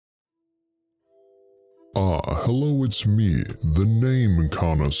Hello, it's me, the name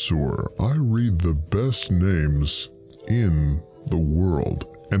connoisseur. I read the best names in the world.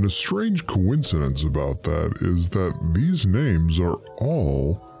 And a strange coincidence about that is that these names are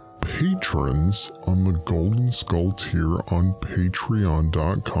all patrons on the Golden Skull tier on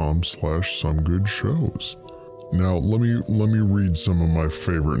patreon.com/somegoodshows. Now, let me read some of my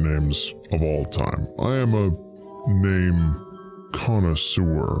favorite names of all time. I am a name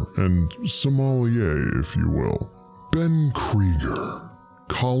connoisseur and sommelier, if you will. Ben Krieger,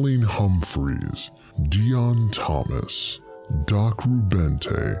 Colleen Humphreys, Dion Thomas, Doc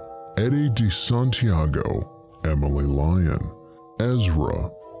Rubente, Eddie DeSantiago, Emily Lyon, Ezra,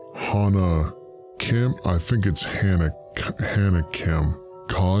 Hannah Kim, I think it's Hannah Kim,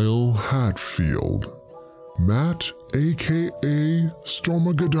 Kyle Hatfield, Matt aka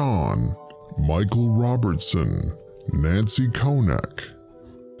Stormageddon, Michael Robertson, Nancy Konak,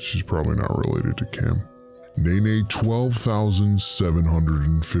 she's probably not related to Kim, Nene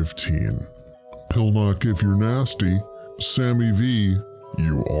 12,715, Pilnock if you're nasty, Sammy V,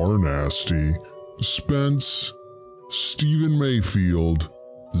 you are nasty, Spence, Stephen Mayfield,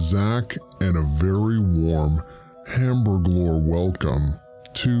 Zach, and a very warm Hamburglore welcome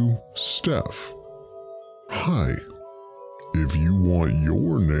to Steph. Hi. If you want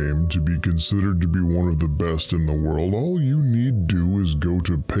your name to be considered to be one of the best in the world, all you need do is go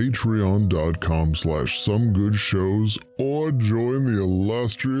to patreon.com/somegoodshows or join the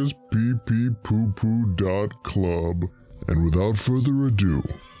illustrious pppoo.club. And without further ado,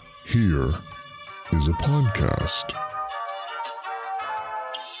 here is a podcast.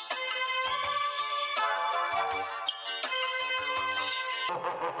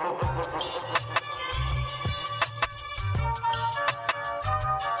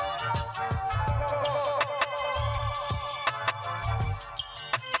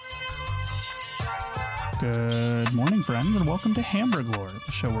 Good morning, friends, and welcome to Hamburglore,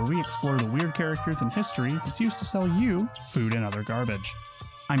 the show where we explore the weird characters in history that's used to sell you food and other garbage.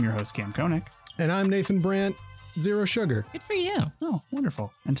 I'm your host, Cam Koenig. And I'm Nathan Brandt, Zero Sugar. Good for you. Oh,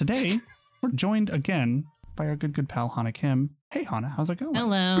 wonderful. And today, we're joined again by our good pal, Hannah Kim. Hey, Hannah, how's it going?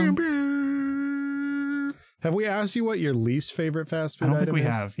 Hello. Have we asked you what your least favorite fast food item is? I don't think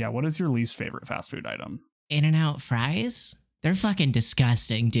we have. Yeah, what is your least favorite fast food item? In-N-Out fries? They're fucking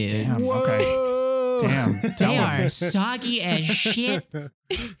disgusting, dude. Damn, Whoa. okay. Damn. They are soggy as shit.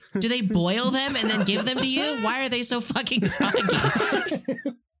 Do they boil them and then give them to you? Why are they so fucking soggy?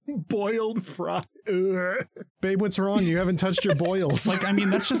 Boiled fry. Ugh. Babe, what's wrong? You haven't touched your boils. Like, I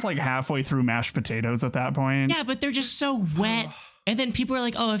mean, that's just like halfway through mashed potatoes at that point. Yeah, but they're just so wet. And then people are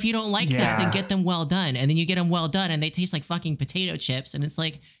like, oh, if you don't like Yeah. that, then get them well done. And then you get them well done and they taste like fucking potato chips. And it's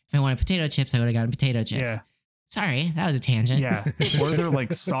like, if I wanted potato chips, I would have gotten potato chips. Yeah. Sorry, that was a tangent. Yeah. Or they're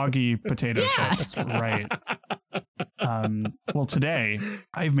like soggy potato chips. Right. Well, today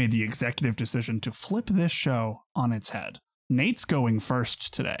I've made the executive decision to flip this show on its head. Nate's going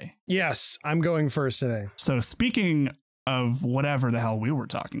first today. Yes, I'm going first today. So speaking of whatever the hell we were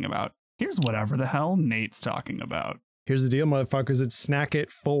talking about, here's whatever the hell Nate's talking about. Here's the deal, motherfuckers. It's Snack It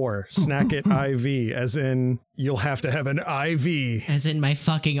 4. Snack It IV, as in you'll have to have an IV. As in my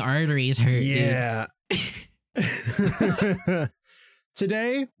fucking arteries hurt. Yeah.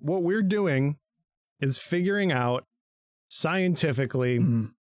 Today, what we're doing is figuring out scientifically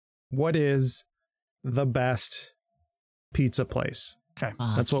what is the best pizza place. Okay.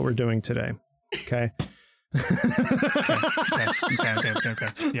 Fuck. That's what we're doing today. Okay. Okay.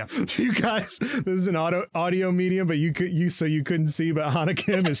 Yeah. You guys, this is an audio medium, but you couldn't see, but Hannah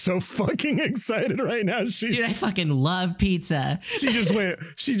Kim is so fucking excited right now. Dude, I fucking love pizza. She just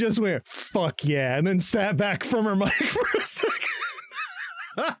went, fuck yeah, and then sat back from her mic for a second.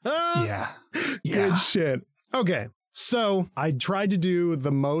 Yeah. Good shit. Okay. So I tried to do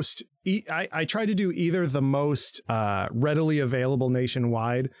the most, I tried to do either the most readily available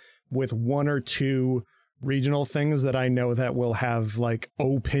nationwide with one or two regional things that I know that will have like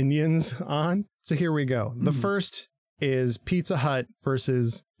opinions on. So here we go. The first is Pizza Hut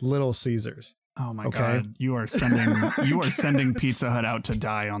versus Little Caesars. Oh my Okay. God. You are sending Pizza Hut out to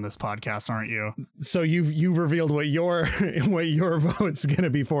die on this podcast, aren't you? So you've revealed what your vote's going to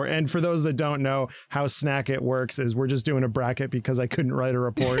be for. And for those that don't know how Snack It works is we're just doing a bracket because I couldn't write a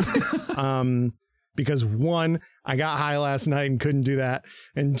report. Because one, I got high last night and couldn't do that.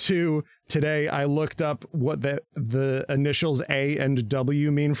 And two, today I looked up what the initials A and W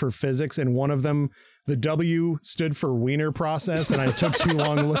mean for physics. And one of them, the W stood for wiener process. And I took too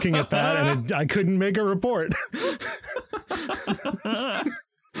long looking at that and I couldn't make a report.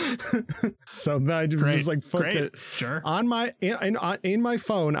 So I was just like, fuck it. Sure. On my in my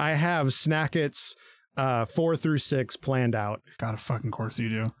phone, I have Snack It's 4 through 6 planned out. God, of fucking course you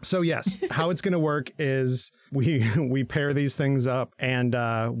do. So yes, how it's going to work is we pair these things up, and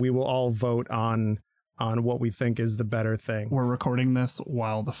we will all vote on what we think is the better thing. We're recording this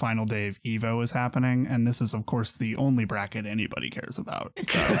while the final day of EVO is happening, and this is, of course, the only bracket anybody cares about.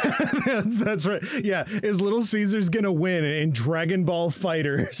 So. That's right. Yeah, is Little Caesars going to win in Dragon Ball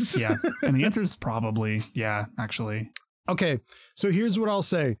Fighters? Yeah, and the answer is probably, yeah, actually. Okay, so here's what I'll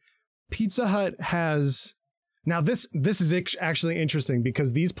say. Pizza Hut has... Now, this is actually interesting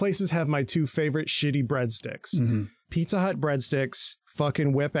because these places have my 2 favorite shitty breadsticks. Mm-hmm. Pizza Hut breadsticks,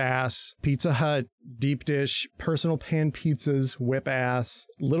 fucking whip ass. Pizza Hut deep dish personal pan pizzas, whip ass.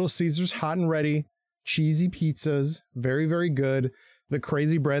 Little Caesars hot and ready, cheesy pizzas, very, very good. The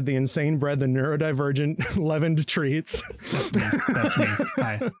crazy bread, the insane bread, the neurodivergent leavened treats. That's me.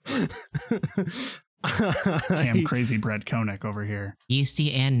 Hi. Cam Crazy Bread Koenig over here.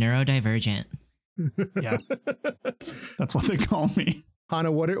 Yeasty and neurodivergent. Yeah. That's what they call me.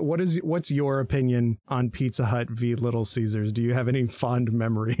 Hannah, what's your opinion on Pizza Hut v Little Caesars? Do you have any fond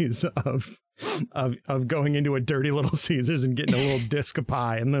memories of going into a dirty Little Caesars and getting a little disc of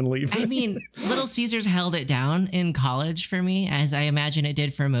pie and then leaving? I mean, Little Caesars held it down in college for me, as I imagine it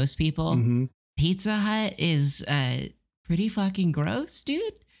did for most people. Mm-hmm. Pizza Hut is pretty fucking gross, dude.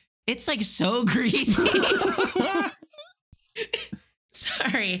 It's like so greasy.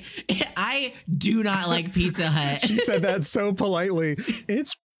 Sorry, I do not like Pizza Hut. She said that so politely.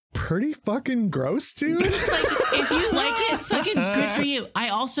 It's pretty fucking gross, dude. Like, if you like it, fucking good for you. I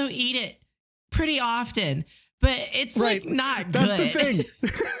also eat it pretty often, but it's right. like not That's good. the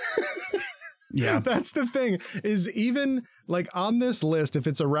thing. Yeah. That's the thing, is even like on this list, if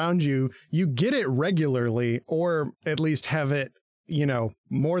it's around you, you get it regularly, or at least have it, you know,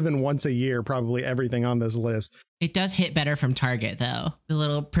 more than once a year, probably everything on this list. It does hit better from Target, though. The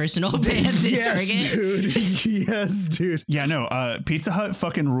little personal pans at Target. Dude. Yes, dude. Yeah, no, Pizza Hut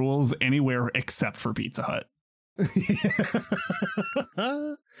fucking rules anywhere except for Pizza Hut.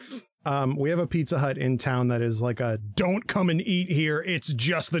 We have a Pizza Hut in town that is like a don't come and eat here, it's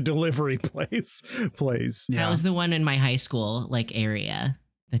just the delivery place. Yeah. That was the one in my high school like area.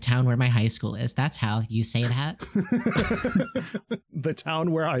 The town where my high school is. That's how you say that. The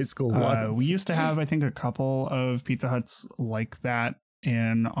town where high school was. We used to have, I think, a couple of Pizza Huts like that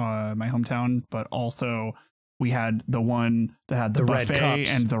in my hometown, but also we had the one that had the red buffet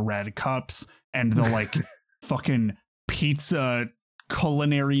cups. and the red cups and the like fucking pizza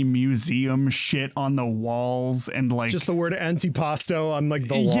culinary museum shit on the walls and like just the word antipasto on like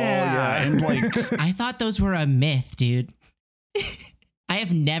the wall. Yeah, and like I thought those were a myth, dude. I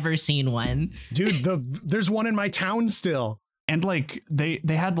have never seen one. Dude, there's one in my town still. And like they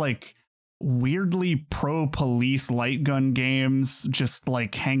had like weirdly pro police light gun games just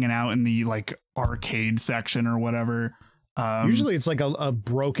like hanging out in the like arcade section or whatever. Usually it's like a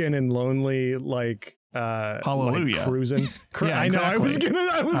broken and lonely like Hallelujah. Like cruising. Yeah, I know. exactly.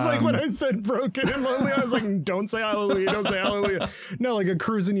 I was like, when I said broken and lonely, I was like, don't say hallelujah, don't say hallelujah. No, like a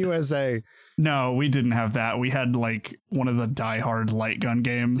Cruising USA. No, we didn't have that. We had like one of the Die Hard light gun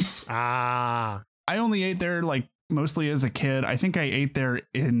games. Ah. I only ate there like mostly as a kid. I think I ate there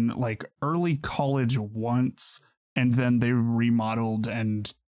in like early college once, and then they remodeled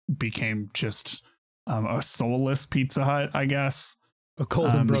and became just a soulless Pizza Hut, I guess. A cold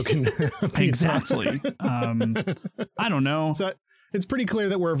and broken pizza. Exactly. I don't know. So it's pretty clear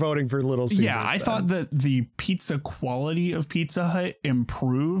that we're voting for Little Caesars. Yeah, I thought that the pizza quality of Pizza Hut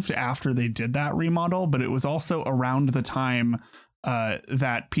improved after they did that remodel, but it was also around the time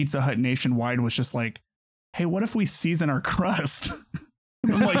that Pizza Hut nationwide was just like, hey, what if we season our crust?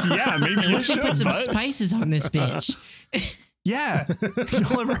 I'm like, yeah, maybe you What if we should, put some bud. spices on this bitch? Yeah.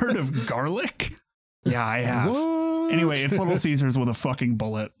 Y'all ever heard of garlic? Yeah, I have. What? Anyway, it's Little Caesars with a fucking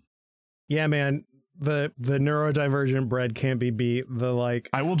bullet. Yeah, man. The neurodivergent bread can't be beat. The like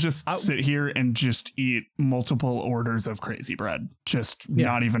I will just sit here and just eat multiple orders of crazy bread. Just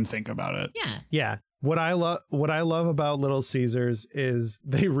not even think about it. Yeah. Yeah. What I love about Little Caesars is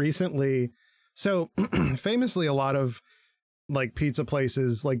they recently, so famously a lot of like pizza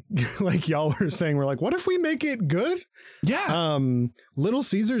places like y'all were saying, we're like, what if we make it good? Yeah. Little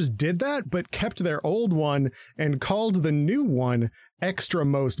Caesars did that, but kept their old one and called the new one Extra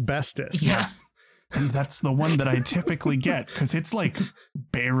Most Bestest. Yeah. And that's the one that I typically get because it's like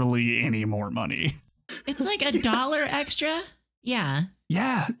barely any more money. It's like $1 extra. Yeah.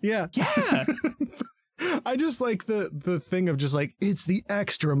 Yeah. Yeah. Yeah. I just like the thing of just like, it's the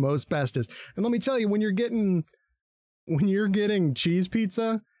extra most bestest. And let me tell you, when you're getting cheese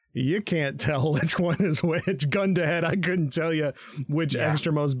pizza you can't tell which one is which. Gun to head, I couldn't tell you which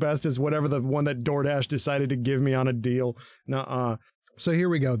extra most best is whatever the one that DoorDash decided to give me on a deal. Nuh-uh. So here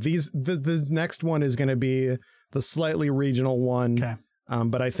we go. The next one is going to be the slightly regional one. Okay.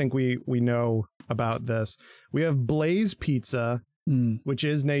 But I think we know about this. We have Blaze Pizza, which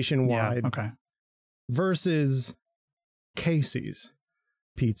is nationwide, versus Casey's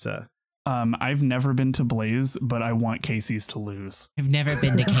Pizza. I've never been to Blaze, but I want Casey's to lose. I've never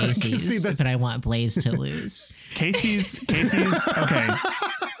been to Casey's, but I want Blaze to lose. Casey's, okay.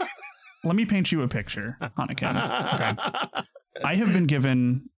 Let me paint you a picture, Hanakim. Okay. I have been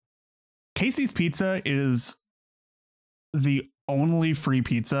given Casey's Pizza is the only free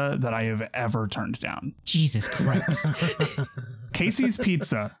pizza that I have ever turned down. Jesus Christ. Casey's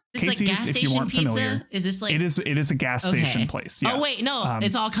Pizza. This Casey's, like gas if you station weren't pizza? Familiar, is this like it is a gas station place. Yes. Oh wait, no,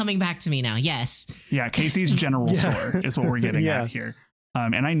 it's all coming back to me now. Yes. Yeah, Casey's General Store is what we're getting at here.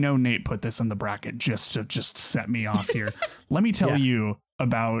 And I know Nate put this in the bracket just to set me off here. Let me tell you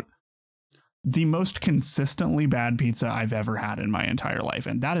about the most consistently bad pizza I've ever had in my entire life,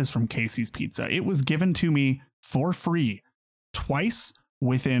 and that is from Casey's Pizza. It was given to me for free twice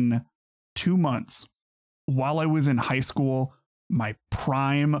within 2 months while I was in high school, my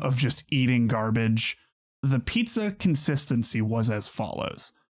prime of just eating garbage. The pizza consistency was as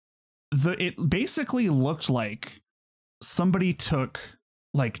follows. It basically looked like somebody took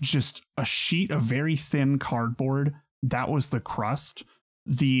like just a sheet of very thin cardboard. That was the crust.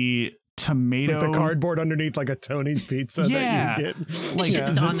 The tomato, like the cardboard underneath like a Tony's pizza that you get. Like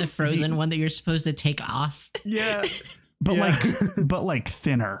it's on the frozen one that you're supposed to take off. Yeah. But like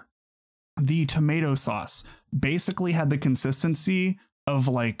thinner. The tomato sauce basically had the consistency of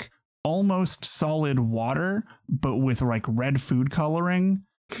like almost solid water, but with like red food coloring.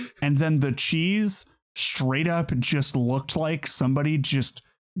 And then the cheese straight up just looked like somebody just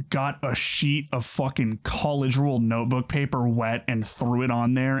got a sheet of fucking college ruled notebook paper wet and threw it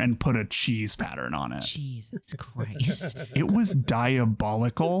on there and put a cheese pattern on it. Jesus Christ. It was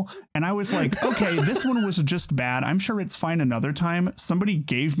diabolical. And I was like, okay, this one was just bad. I'm sure it's fine another time. Somebody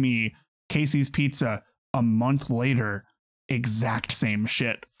gave me Casey's Pizza a month later, exact same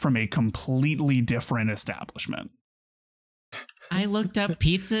shit from a completely different establishment. I looked up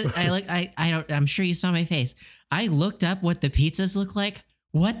pizza. I'm sure you saw my face. I looked up what the pizzas look like.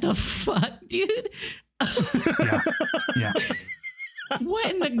 What the fuck, dude? Yeah. What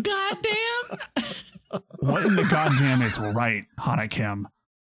in the goddamn? What in the goddamn is right, Hanakim?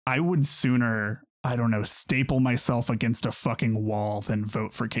 I would sooner, I don't know, staple myself against a fucking wall than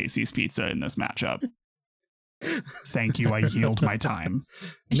vote for Casey's Pizza in this matchup. Thank you. I yield my time.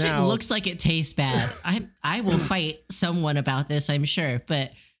 This shit looks like it tastes bad. I will fight someone about this, I'm sure,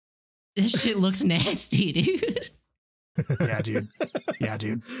 but this shit looks nasty, dude. Yeah,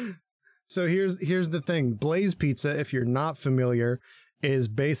 dude. So here's the thing. Blaze Pizza, if you're not familiar, is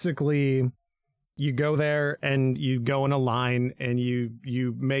basically you go there and you go in a line and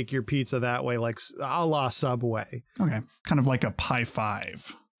you make your pizza that way, like a la Subway. Okay. Kind of like a Pie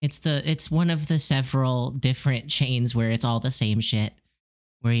 5. It's one of the several different chains where it's all the same shit.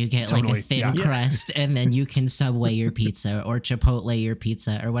 Where you get like a thin crust and then you can Subway your pizza or Chipotle your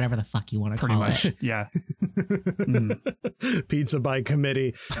pizza or whatever the fuck you want to call it. Yeah. Pizza by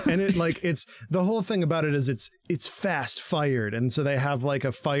committee. And it's the whole thing about it is it's fast fired. And so they have like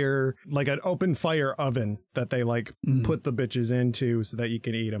a fire, like an open fire oven that they like put the bitches into so that you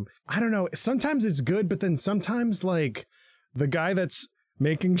can eat them. I don't know. Sometimes it's good, but then sometimes like the guy that's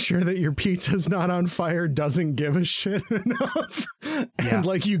making sure that your pizza's not on fire doesn't give a shit enough. And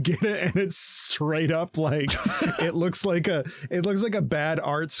like you get it and it's straight up like it looks like a bad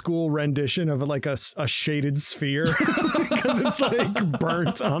art school rendition of like a shaded sphere because it's like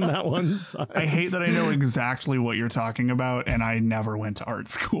burnt on that one side. I hate that I know exactly what you're talking about and I never went to art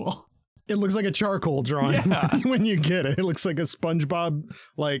school. It looks like a charcoal drawing when you get it. It looks like a SpongeBob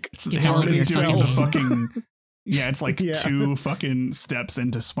like it's all over your fucking yeah, it's like 2 fucking steps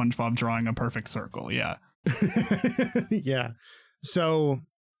into SpongeBob drawing a perfect circle. Yeah. Yeah. So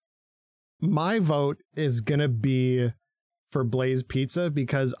my vote is going to be for Blaze Pizza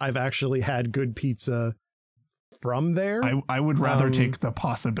because I've actually had good pizza from there. I would rather take the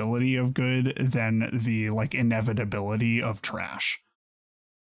possibility of good than the like inevitability of trash.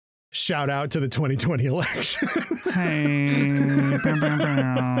 Shout out to the 2020 election. Hey.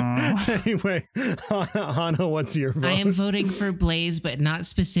 Anyway, Hana, what's your vote? I am voting for Blaze, but not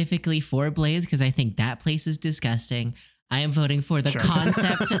specifically for Blaze because I think that place is disgusting. I am voting for the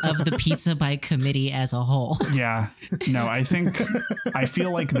concept of the pizza by committee as a whole. Yeah. No, I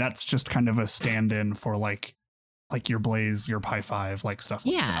feel like that's just kind of a stand-in for like like your Blaze, your Pie 5, like stuff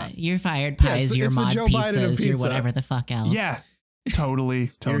like that. Your fired pies, your it's the mod Joe Biden of pizzas, your pizza. whatever the fuck else. Yeah,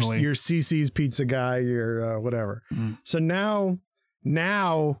 totally. Your CC's pizza guy, your whatever. So now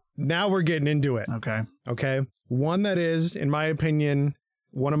we're getting into it. Okay. One that is, in my opinion,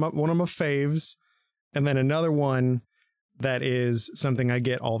 one of my faves, and then another one that is something I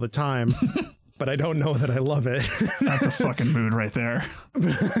get all the time, but I don't know that I love it. That's a fucking mood right there.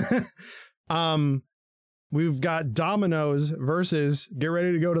 We've got Domino's versus get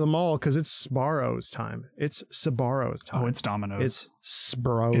ready to go to the mall because it's Sbarro's time. It's Sbarro's time. Oh, it's Domino's. It's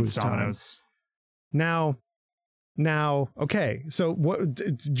Sbarro's time. Domino's. Now, okay. So what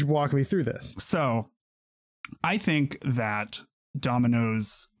did you walk me through this? So I think that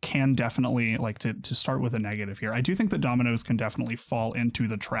Domino's can definitely, like, to start with a negative here, I do think that Domino's can definitely fall into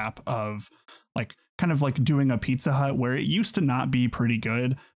the trap of like kind of like doing a Pizza Hut where it used to not be pretty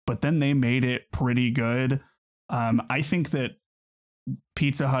good, but then they made it pretty good. I think that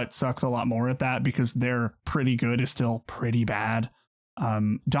Pizza Hut sucks a lot more at that because their pretty good is still pretty bad.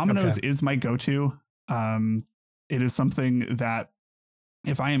 Domino's is my go-to. It is something that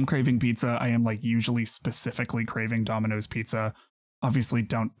if I am craving pizza, I am like usually specifically craving Domino's pizza. Obviously,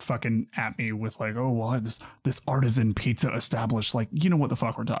 don't fucking at me with like, oh, well, this artisan pizza established. Like, you know what the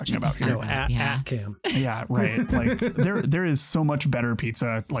fuck we're talking about here. No, at Cam. Yeah, right. Like there is so much better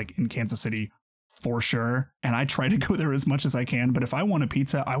pizza like in Kansas City for sure. And I try to go there as much as I can. But if I want a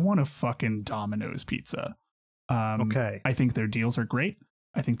pizza, I want a fucking Domino's pizza. Okay. I think their deals are great.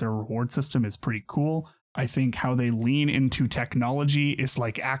 I think their reward system is pretty cool. I think how they lean into technology is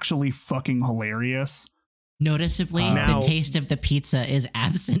like actually fucking hilarious. Noticeably, the taste of the pizza is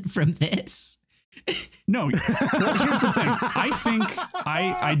absent from this. No, well, here's the thing. I think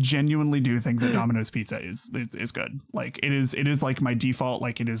I genuinely do think that Domino's pizza is good. Like it is like my default.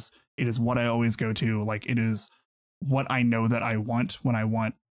 Like it is what I always go to. Like it is what I know that I want when I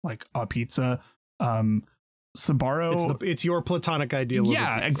want like a pizza. Sbarro, it's your platonic ideal.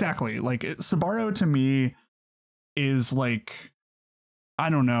 Yeah, exactly. Like Sbarro to me is like, I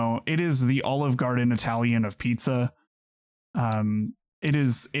don't know. It is the Olive Garden Italian of pizza.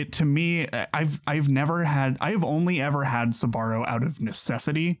 To me, I have only ever had Sbarro out of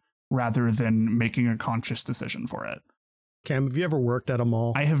necessity rather than making a conscious decision for it. Cam, have you ever worked at a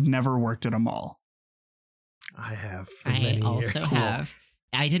mall? I have never worked at a mall. I have. I also have.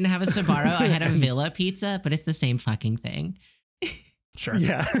 I didn't have a Sbarro. I had a Villa pizza, but it's the same fucking thing. Sure.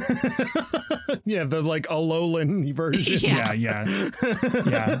 Yeah. Yeah, the like Alolan version. Yeah. We've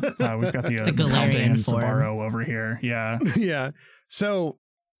got the Galarian Sbarro over here. Yeah. Yeah. So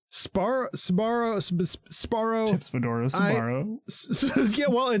Sbarro. Tips Fedora Sbarro. Yeah,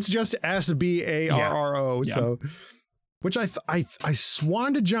 well, it's just Sbarro. Yeah. So, which I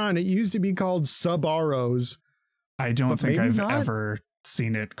swan to John, it used to be called Sbarros. I don't think I've ever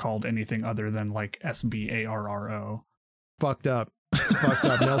seen it called anything other than like Sbarro. Fucked up. It's fucked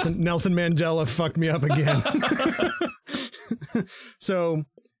up. Nelson Mandela fucked me up again. So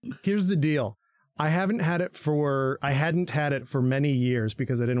here's the deal. I hadn't had it for many years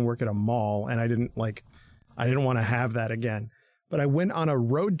because I didn't work at a mall and I didn't want to have that again. But I went on a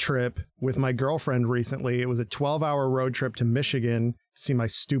road trip with my girlfriend recently. It was a 12-hour road trip to Michigan to see my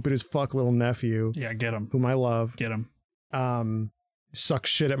stupid as fuck little nephew. Yeah, get him. Whom I love. Get him. Sucks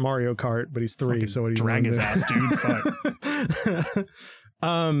shit at Mario Kart, but he's 3, so what do you drag his ass, dude? Fuck.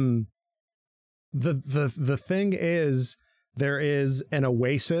 The thing is, there is an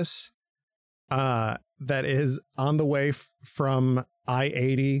oasis that is on the way from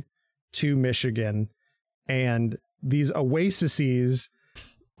I-80 to Michigan, and these oases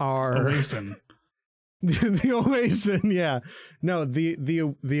are the oasis, yeah. No,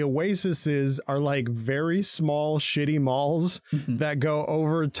 the oases are like very small, shitty malls that go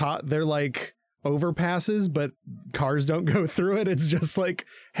over top. They're like overpasses, but cars don't go through it. It's just like,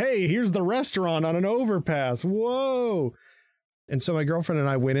 hey, here's the restaurant on an overpass. Whoa. And so my girlfriend and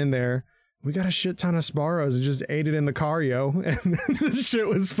I went in there. We got a shit ton of Sbarros and just ate it in the car, yo. And this shit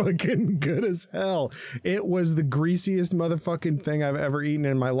was fucking good as hell. It was the greasiest motherfucking thing I've ever eaten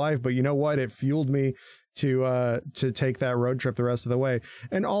in my life. But you know what? It fueled me to take that road trip the rest of the way.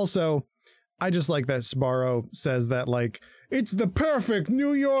 And also, I just like that Sbarro says that, like, it's the perfect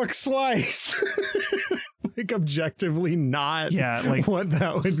New York slice. Like, objectively not what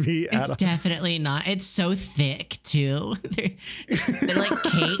that would be. It's definitely not. It's so thick, too. They're like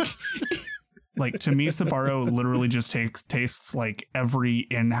cake. Like, to me, Sbarro literally just tastes like every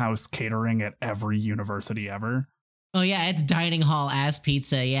in-house catering at every university ever. Oh yeah, it's dining hall ass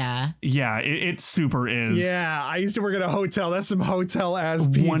pizza. Yeah. Yeah, it super is. Yeah, I used to work at a hotel. That's some hotel ass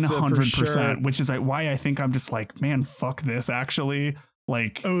pizza 100%, for sure. Which is like why I think I'm just like, man, fuck this. Actually,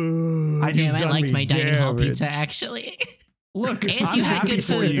 like, Ooh, I liked my dining hall pizza. Actually, look, yes, I'm you had happy good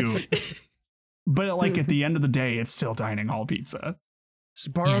for food. you. But like at the end of the day, it's still dining hall pizza.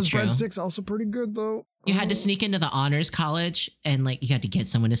 Sbarro's true. breadsticks also pretty good though. You had to sneak into the honors college, and like you had to get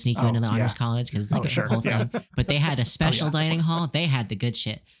someone to sneak you into the honors college because it's like a whole thing. But they had a special dining hall. They had the good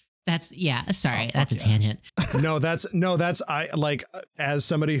shit. That's sorry, that's a tangent. No, that's I like as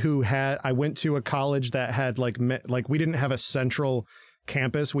somebody who I went to a college that had like we didn't have a central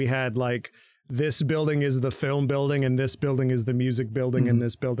campus. We had like this building is the film building and this building is the music building and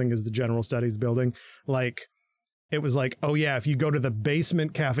this building is the general studies building. Like it was like, oh yeah, if you go to the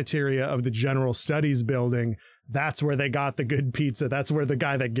basement cafeteria of the general studies building, that's where they got the good pizza. That's where the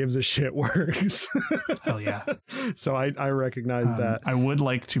guy that gives a shit works. Hell yeah. So I recognize that. I would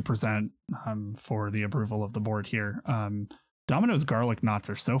like to present for the approval of the board here. Domino's garlic knots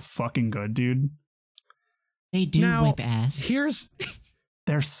are so fucking good, dude. They do whip ass.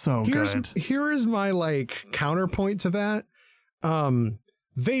 They're so good. Here is my like counterpoint to that.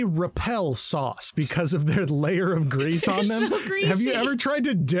 They repel sauce because of their layer of grease on them. So greasy. Have you ever tried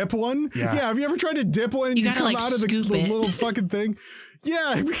to dip one? Yeah. Have you ever tried to dip one and you come out of the little fucking thing?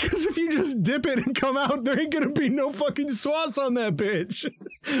 Yeah, because if you just dip it and come out, there ain't gonna be no fucking sauce on that bitch.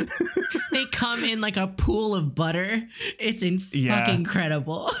 They come in like a pool of butter. It's fucking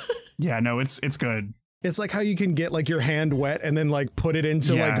incredible. Yeah, no, it's good. It's like how you can get like your hand wet and then like put it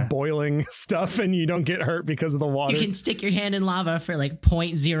into like boiling stuff and you don't get hurt because of the water. You can stick your hand in lava for like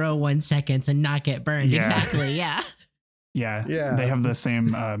 0.01 seconds and not get burned. Yeah. Exactly. Yeah. Yeah. They have the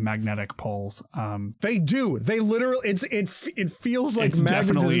same magnetic poles. They do. They literally. It feels like it's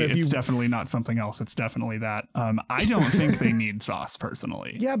magnetism. It's definitely not something else. It's definitely that. I don't think they need sauce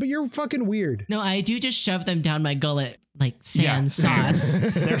personally. Yeah, but you're fucking weird. No, I do just shove them down my gullet like sans sauce.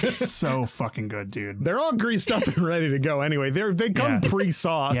 They're so fucking good, dude. They're all greased up and ready to go. Anyway, they come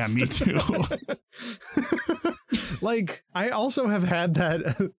pre-sauced. Yeah, me too. Like I also have had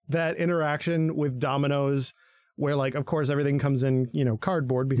that interaction with Domino's. Where like, of course, everything comes in,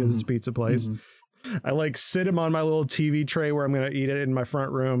 cardboard because it's a pizza place. I like sit him on my little TV tray where I'm going to eat it in my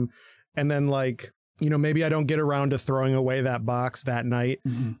front room. And then like, maybe I don't get around to throwing away that box that night.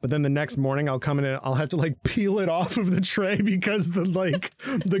 But then the next morning I'll come in and I'll have to like peel it off of the tray because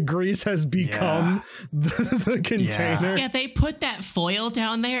the grease has become the container. Yeah, they put that foil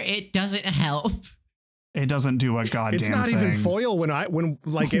down there. It doesn't help. It doesn't do a goddamn thing. It's not even foil when at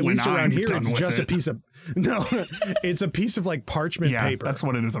least around here, it's just a piece of, it's a piece of like parchment paper. That's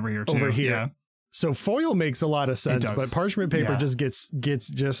what it is over here too. Yeah. So foil makes a lot of sense, but parchment paper just gets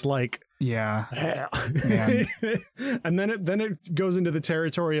just like, man. And then it goes into the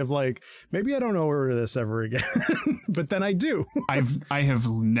territory of like, maybe I don't order this ever again, but then I do. I have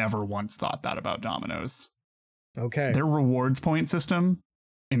never once thought that about Domino's. Okay. Their rewards point system,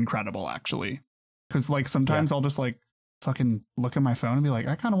 incredible actually. Because like sometimes I'll just like fucking look at my phone and be like,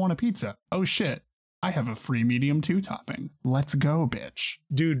 I kind of want a pizza. Oh shit, I have a free medium 2 topping. Let's go, bitch.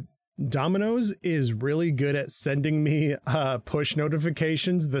 Dude, Domino's is really good at sending me push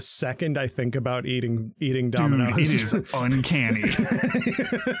notifications the second I think about eating Domino's. Dude, it is uncanny.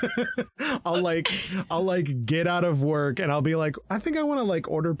 I'll like get out of work and I'll be like, I think I want to like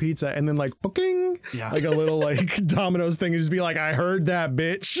order pizza, and then like booking, like a little like Domino's thing, and just be like, I heard that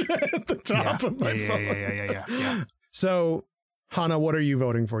bitch at the top of my phone. Yeah. So, Hannah, what are you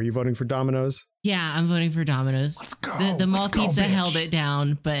voting for? You voting for Domino's? Yeah, I'm voting for Domino's. Let's go. The mall pizza held it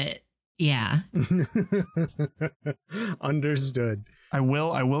down, but yeah. Understood. I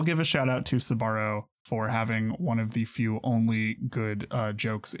will give a shout out to Sbarro for having one of the few only good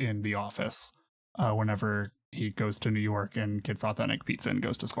jokes in The Office whenever he goes to New York and gets authentic pizza and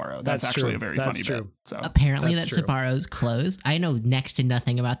goes to Sbarro. That's actually a very funny bit. So apparently that Sbarro's closed. I know next to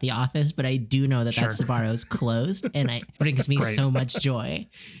nothing about The Office, but I do know that that Sbarro's closed, and it brings me so much joy.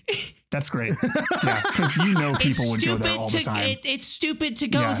 That's great. Yeah, because people would go there all the time. It's stupid to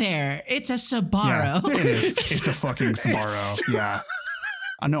go there. It's a Sbarro. Yeah, it is. It's a fucking Sbarro. Yeah.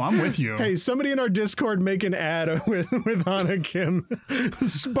 I know, I'm with you. Hey, somebody in our Discord make an ad with Hannah Kim.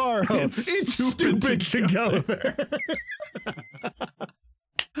 Sbarro. It's stupid to go there.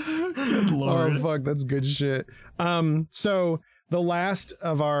 Good Lord. Oh, fuck. That's good shit. So the last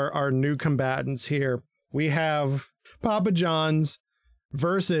of our new combatants here, we have Papa John's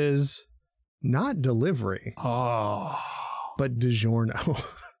versus not delivery. But DiGiorno.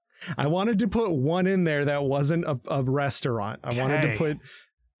 I wanted to put one in there that wasn't a restaurant. I wanted to put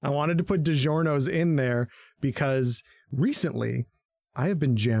I wanted to put DiGiorno's in there because recently I have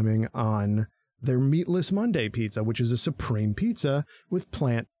been jamming on their Meatless Monday pizza, which is a supreme pizza with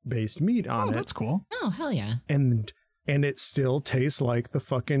plant-based meat on it. Oh, that's cool. Oh, hell yeah. And it still tastes like the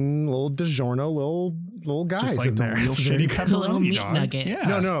fucking little DiGiorno little guys Just like in the there. real It's shitty very- The little pepperoni meat dog. nuggets.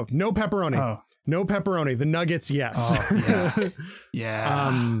 Yeah. No pepperoni. Oh, No pepperoni. The nuggets, yes. Oh, yeah.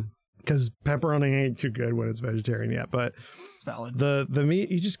 Yeah. Because pepperoni ain't too good when it's vegetarian yet. But It's valid. the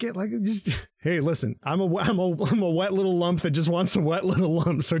meat, you just get hey, listen, I'm a wet little lump that just wants some wet little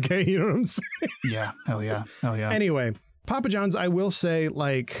lumps. Okay, you know what I'm saying? Yeah. Hell yeah. Hell yeah. Anyway, Papa John's, I will say,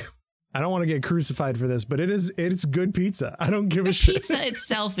 like, I don't want to get crucified for this, but it's good pizza. I don't give a shit. Pizza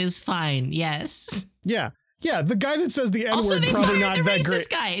itself is fine, yes. Yeah. The guy that says the Also, N-word they probably fired not the that great. racist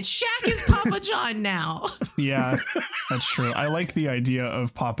guy. Shaq is Papa John now. Yeah, that's true. I like the idea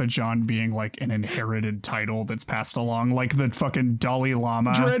of Papa John being like an inherited title that's passed along, like the fucking Dalai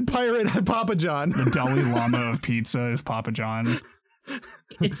Lama. Dread pirate Papa John. The Dalai Lama of pizza is Papa John.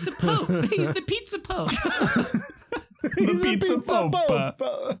 It's the Pope. He's the pizza Pope. The pizza Pope.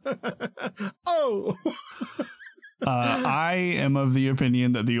 Oh. I am of the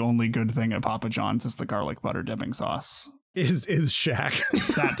opinion that the only good thing at Papa John's is the garlic butter dipping sauce. Is Shaq.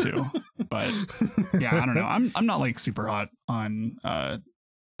 That too. But yeah, I don't know. I'm not like super hot on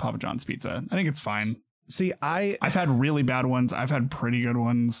Papa John's pizza. I think it's fine. See, I've had really bad ones. I've had pretty good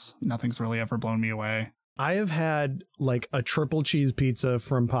ones. Nothing's really ever blown me away. I have had like a triple cheese pizza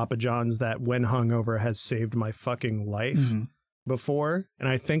from Papa John's that when hungover has saved my fucking life. Mm-hmm. Before, and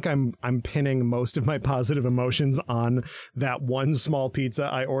I think I'm pinning most of my positive emotions on that one small pizza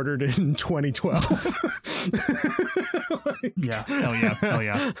I ordered in 2012. Yeah, hell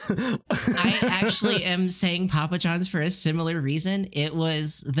yeah. I actually am saying Papa John's for a similar reason. It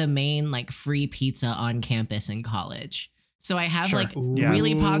was the main like free pizza on campus in college. So I have like Yeah.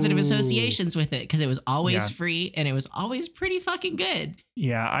 really positive associations with it because it was always Yeah. free and it was always pretty fucking good.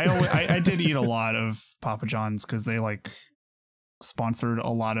 Yeah, I did eat a lot of Papa John's because they like sponsored a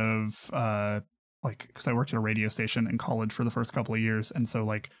lot of like because I worked at a radio station in college for the first couple of years, and so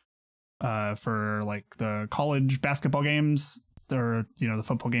like for like the college basketball games, the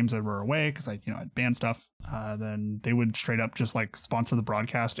football games that were away because I had band stuff, then they would straight up just like sponsor the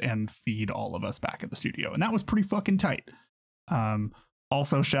broadcast and feed all of us back at the studio, and that was pretty fucking tight.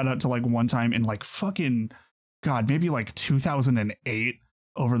 Also shout out to like one time in like fucking God, maybe like 2008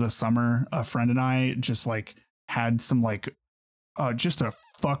 over the summer, a friend and I just like had some like just a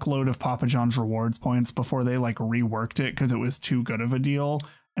fuckload of Papa John's rewards points before they like reworked it because it was too good of a deal.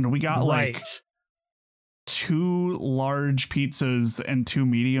 And we got like 2 large pizzas and 2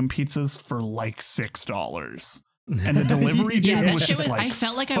 medium pizzas for like $6. And the delivery dude Yeah, that was shit just was- like, I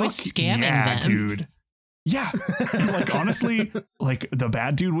felt like I was "Fuck scamming yeah, them." dude. Yeah. And like honestly, like the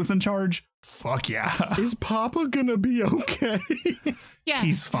bad dude was in charge. Fuck yeah. Is Papa gonna be okay? Yeah.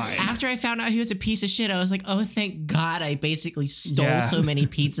 He's fine. After I found out he was a piece of shit, I was like, oh, thank God I basically stole Yeah. so many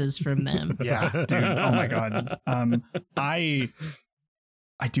pizzas from them. Yeah, dude. Oh my God. I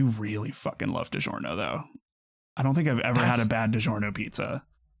do really fucking love DiGiorno though. I don't think I've ever had a bad DiGiorno pizza.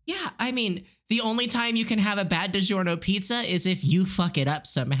 Yeah, I mean, the only time you can have a bad DiGiorno pizza is if you fuck it up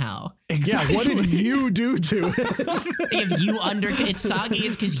somehow. Exactly. Yeah, what did you do to it? If you it's soggy,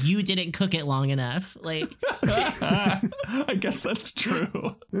 it's because you didn't cook it long enough. Like, I guess that's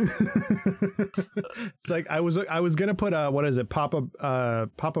true. It's like I was gonna put what is it,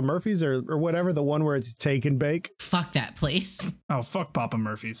 Papa Murphy's or whatever, the one where it's take and bake. fuck that place. Oh, fuck Papa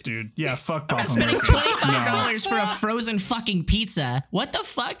Murphy's, dude. Yeah, fuck I'm Papa spending Murphy's. $25 for a frozen fucking pizza. What the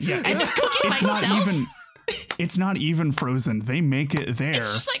fuck? Yeah, I just cook it myself. It's not even frozen. They make it there.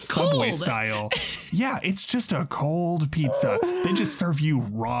 It's just like Subway cold. style. Yeah, it's just a cold pizza. They just serve you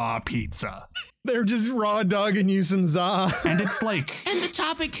raw pizza. They're just raw dogging you some za. And it's like And the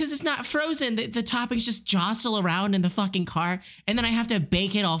topping, because it's not frozen, the toppings just jostle around in the fucking car, and then I have to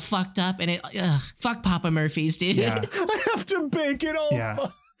bake it all fucked up, and fuck Papa Murphy's, dude. yeah. I have to bake it all. Yeah.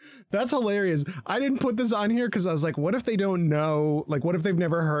 That's hilarious. I didn't put this on here because I was like, what if they don't know? Like, what if they've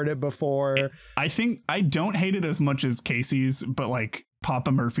never heard it before? I think I don't hate it as much as Casey's, but like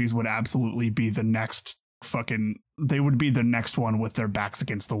Papa Murphy's would absolutely be the next they would be the next one with their backs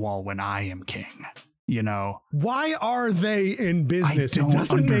against the wall when I am king, you know? Why are they in business? I don't It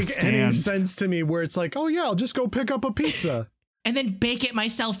doesn't make any understand. sense to me where it's like, oh yeah, I'll just go pick up a pizza. And then bake it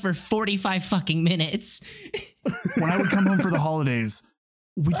myself for 45 fucking minutes. When I would come home for the holidays,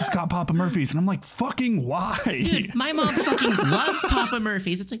 we just got Papa Murphy's and I'm like, fucking why? Dude, my mom fucking loves Papa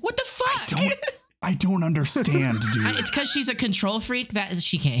Murphy's. It's like, what the fuck? I don't understand, dude. It's because she's a control freak.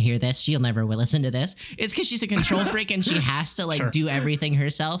 She can't hear this. She'll never will listen to this. It's because she's a control freak and she has to like do everything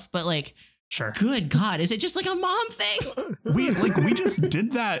herself. But like, good God, is it just like a mom thing? We just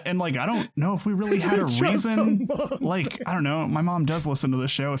did that, and like I don't know if we really had a reason. Like I don't know. My mom does listen to the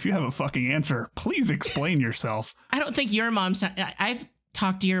show. If you have a fucking answer, please explain yourself. I don't think your mom's. I've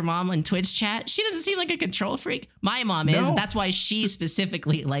talked to your mom on Twitch chat. She doesn't seem like a control freak. My mom is. No. That's why she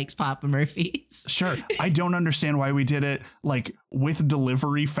specifically likes Papa Murphy's. Sure. I don't understand why we did it. Like with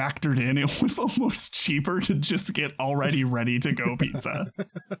delivery factored in, it was almost cheaper to just get already ready to go pizza.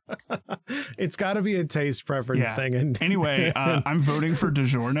 It's got to be a taste preference thing. And anyway, I'm voting for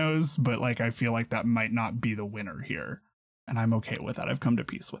DiGiorno's, but like I feel like that might not be the winner here. And I'm okay with that. I've come to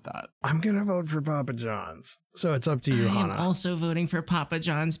peace with that. I'm going to vote for Papa John's. So it's up to you, Hannah. I'm also voting for Papa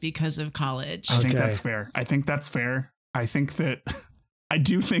John's because of college. I think that's fair. I think that I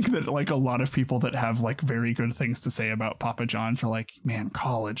do think that like a lot of people that have like very good things to say about Papa John's are like, man,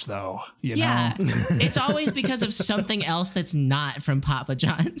 college though, you know? It's always because of something else that's not from Papa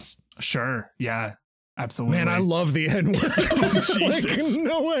John's. Sure. Yeah. Absolutely. Man, I love the N-word. Jesus. Like,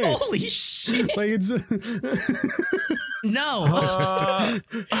 no way. Holy shit. Like it's no.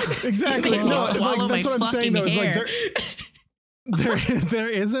 Exactly. No, swallow like, that's my what I'm saying though. hair. It's like there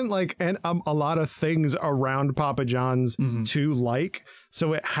isn't like a lot of things around Papa John's to like,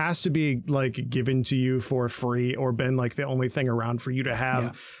 so it has to be like given to you for free or been like the only thing around for you to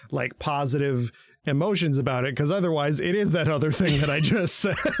have like positive emotions about it, because otherwise it is that other thing that I just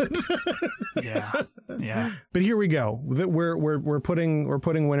said. Yeah. But here we go. We're putting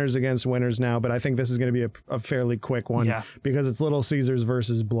winners against winners now, but I think this is going to be a fairly quick one because it's Little Caesars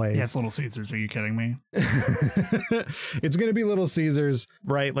versus Blaze. Yeah, it's Little Caesars. Are you kidding me? It's going to be Little Caesars,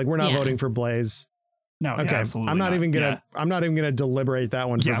 right? Like we're not voting for Blaze. No, okay. Absolutely. I'm not even gonna deliberate that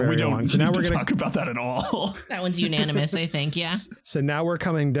one for very long. So now we're gonna talk about that at all. That one's unanimous, I think. Yeah. So now we're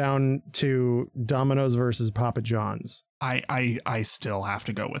coming down to Domino's versus Papa John's. I still have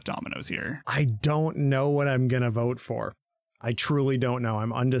to go with Domino's here. I don't know what I'm gonna vote for. I truly don't know.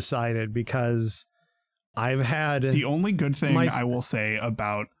 I'm undecided because I've had the only good thing I will say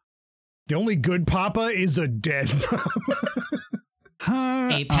about the only good Papa is a dead Papa.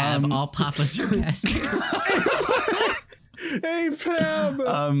 APAB, all papas are bastards.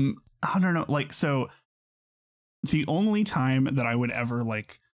 APAB. I don't know. Like, so the only time that I would ever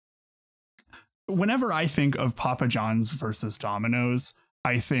like, whenever I think of Papa John's versus Domino's,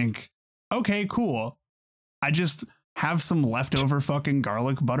 I think, okay, cool. I just have some leftover fucking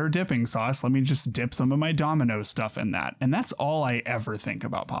garlic butter dipping sauce. Let me just dip some of my Domino's stuff in that. And that's all I ever think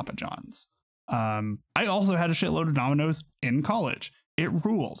about Papa John's. I also had a shitload of Domino's in college. It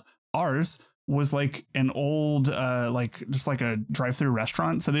ruled. Ours was like an old, just like a drive-through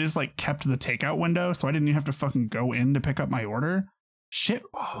restaurant. So they just like kept the takeout window. So I didn't even have to fucking go in to pick up my order. Shit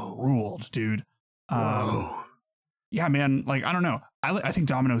ruled, dude. Yeah, man. Like, I don't know. I think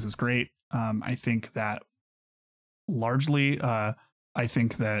Domino's is great. I think that largely, I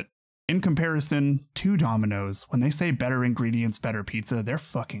think that in comparison to Domino's, when they say better ingredients, better pizza, they're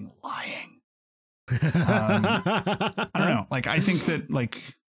fucking lying. I don't know. Like, I think that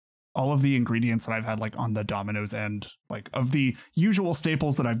like all of the ingredients that I've had like on the Domino's end, like of the usual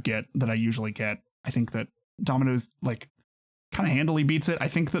staples that I usually get, I think that Domino's like kind of handily beats it. I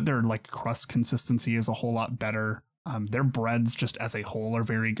think that their like crust consistency is a whole lot better. Their breads just as a whole are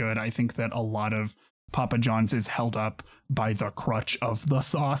very good. I think that a lot of Papa John's is held up by the crutch of the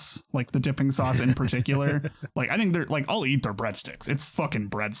sauce, like the dipping sauce in particular. Like, I think they're like, I'll eat their breadsticks. It's fucking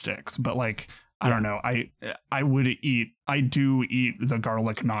breadsticks. But like, I don't know. I do eat the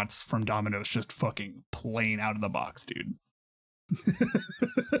garlic knots from Domino's just fucking plain out of the box, dude.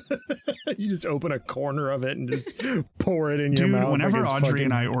 You just open a corner of it and just pour it in your dude, mouth. Whenever like Audrey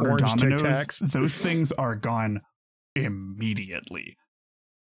and I order Domino's, Tic-Tacs. Those things are gone immediately.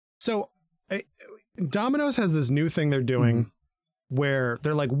 So Domino's has this new thing they're doing where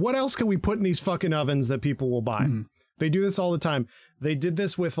they're like, what else can we put in these fucking ovens that people will buy? They do this all the time. They did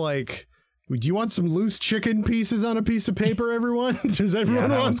this with like, do you want some loose chicken pieces on a piece of paper, everyone? Does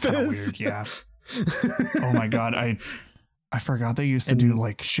everyone want this? Weird, yeah. Oh my God. I forgot they used to do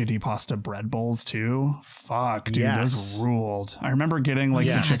like shitty pasta bread bowls too. Fuck, dude, those ruled. I remember getting like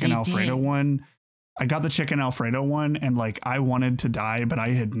the chicken Alfredo one. I got the chicken Alfredo one and like I wanted to die, but I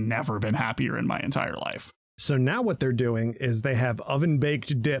had never been happier in my entire life. So now what they're doing is they have oven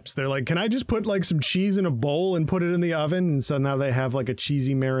baked dips. They're like, can I just put like some cheese in a bowl and put it in the oven? And so now they have like a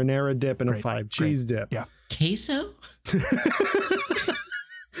cheesy marinara dip and a 5 cheese dip. Yeah. Queso?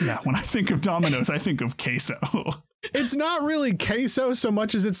 Yeah, when I think of Domino's, I think of queso. It's not really queso so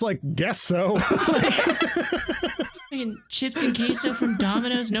much as it's like guess so. Fucking chips and queso from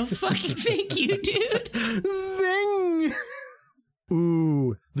Domino's? No fucking thank you, dude. Zing!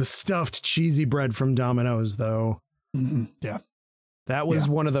 Ooh, the stuffed cheesy bread from Domino's, though. Mm-hmm. Yeah. That was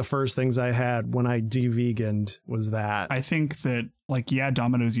one of the first things I had when I de-veganed was that. I think that, like, yeah,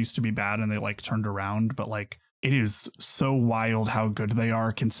 Domino's used to be bad and they, like, turned around, but, like, it is so wild how good they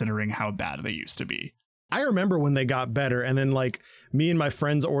are considering how bad they used to be. I remember when they got better, and then like me and my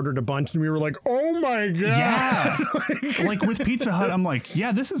friends ordered a bunch and we were like, oh my God. Yeah. Like with Pizza Hut, I'm like,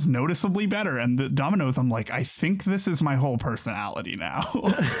 yeah, this is noticeably better. And the Domino's, I'm like, I think this is my whole personality now.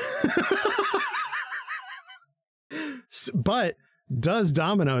 But does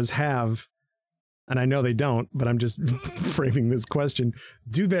Domino's have, and I know they don't, but I'm just framing this question,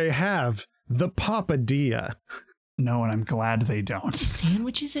 do they have the Papadilla? No, and I'm glad they don't.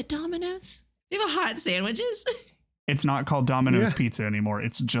 Sandwiches at Domino's? They have hot sandwiches? It's not called Domino's Pizza anymore.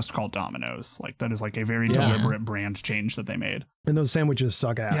 It's just called Domino's. Like, that is like a very deliberate brand change that they made. And those sandwiches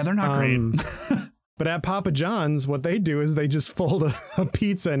suck ass. Yeah, they're not great. But at Papa John's, what they do is they just fold a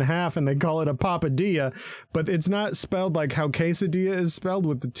pizza in half and they call it a Papadilla, but it's not spelled like how quesadilla is spelled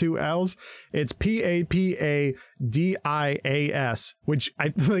with the two L's. It's Papadillas, which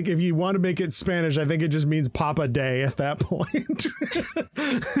I like if you want to make it Spanish, I think it just means Papa Day at that point.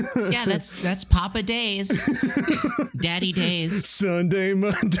 Yeah, that's Papa Days. Daddy Days. Sunday,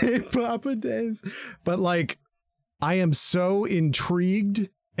 Monday, Papa Days. But like, I am so intrigued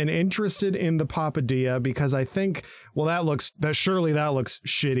and interested in the Papadilla because I think, well, that looks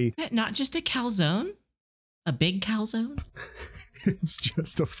shitty. Not just a calzone? A big calzone? It's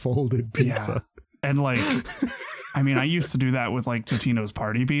just a folded pizza. Yeah. And like, I mean, I used to do that with like Totino's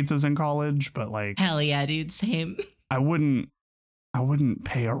party pizzas in college, but like, hell yeah, dude, same. I wouldn't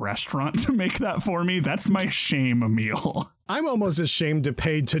pay a restaurant to make that for me. That's my shame meal. I'm almost ashamed to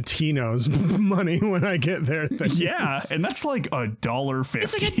pay Totino's money when I get there. Yeah, and that's like $1.50.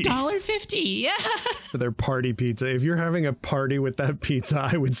 It's like $1.50. Yeah. For their party pizza. If you're having a party with that pizza,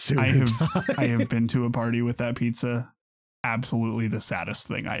 I would sue. I have been to a party with that pizza. Absolutely the saddest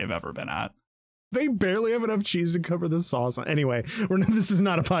thing I have ever been at. They barely have enough cheese to cover the sauce. Anyway, this is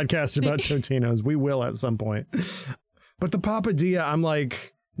not a podcast about Totino's. We will at some point. But the Papadilla, I'm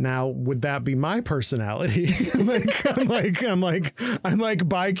like, now would that be my personality? I'm like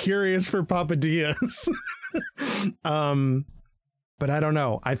bi-curious for Papadillas. But I don't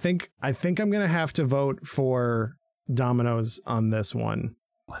know. I think I'm gonna have to vote for Domino's on this one.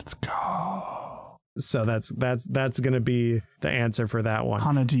 Let's go. So that's gonna be the answer for that one.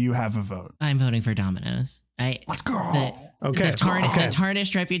 Hannah, do you have a vote? I'm voting for Domino's. Let's go. The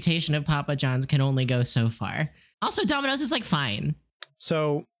tarnished reputation of Papa John's can only go so far. Also, Domino's is like fine.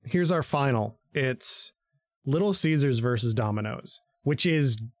 So here's our final. It's Little Caesars versus Domino's, which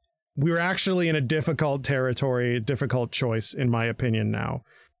is, we're actually in a difficult territory, difficult choice, in my opinion now.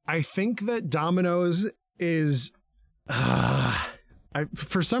 I think that Domino's is,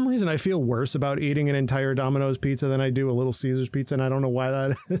 for some reason, I feel worse about eating an entire Domino's pizza than I do a Little Caesars pizza, and I don't know why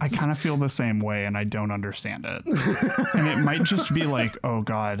that is. I kind of feel the same way, and I don't understand it. And it might just be like, oh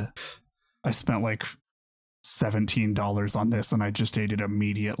God, I spent like $17 on this and I just ate it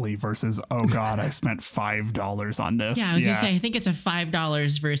immediately versus, oh God, I spent $5 on this. Yeah, I was gonna say, I think it's a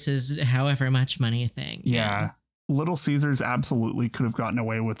 $5 versus however much money thing. Yeah. Little Caesars absolutely could have gotten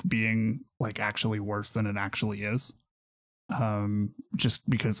away with being like actually worse than it actually is. Just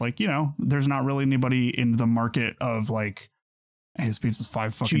because, like, you know, there's not really anybody in the market of like, hey, this pizza's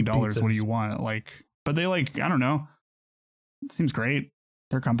 $5 What do you want? Like, but they like, I don't know. It seems great.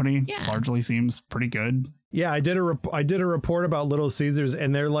 Their company largely seems pretty good. Yeah, I did a report about Little Caesars,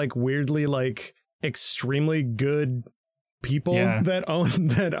 and they're like weirdly like extremely good people that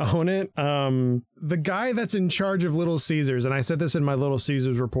own it. The guy that's in charge of Little Caesars, and I said this in my Little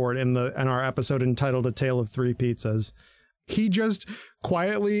Caesars report in our episode entitled "A Tale of Three Pizzas." He just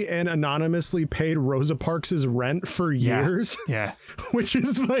quietly and anonymously paid Rosa Parks' rent for years. Yeah. Which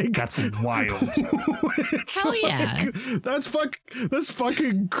is like, that's wild. Hell yeah. Like, that's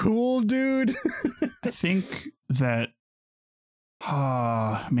fucking cool, dude. I think that,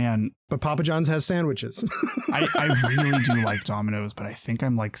 man. But Papa John's has sandwiches. I really do like Domino's, but I think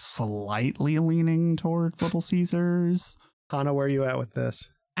I'm like slightly leaning towards Little Caesars. Hannah, where are you at with this?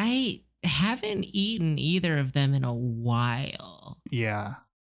 I haven't eaten either of them in a while. Yeah.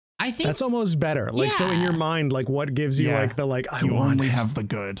 I think that's almost better. Like, so in your mind, like what gives you like the, like, you only have the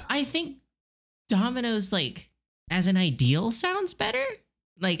good. I think Domino's, like, as an ideal sounds better.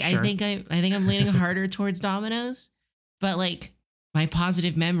 Like, sure. I think I'm leaning harder towards Domino's, but like my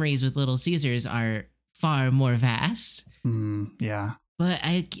positive memories with Little Caesars are far more vast. Yeah. But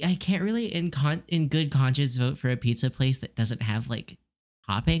I can't really in good conscience vote for a pizza place that doesn't have like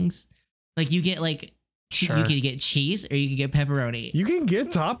toppings. Like you get like Sure. you can get cheese or you can get pepperoni. You can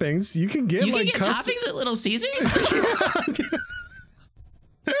get toppings. You can get Toppings at Little Caesars?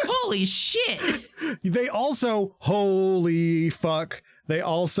 Holy shit. They also, holy fuck, they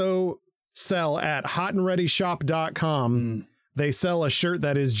also sell at hotandreadyshop.com. They sell a shirt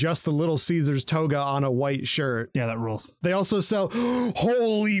that is just the Little Caesars toga on a white shirt. Yeah, that rules. They also sell,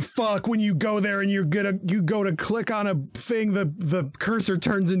 holy fuck, when you go there and you go to click on a thing, the cursor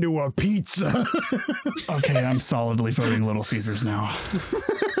turns into a pizza. Okay, I'm solidly voting Little Caesars now.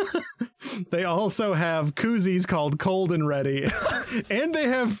 They also have koozies called Cold and Ready. And they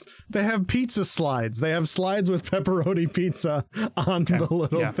have pizza slides. They have slides with pepperoni pizza on the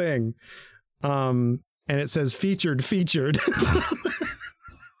little thing. And it says featured.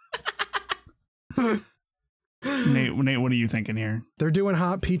 Nate, what are you thinking here? They're doing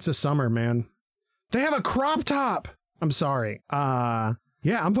hot pizza summer, man. They have a crop top. I'm sorry. Yeah,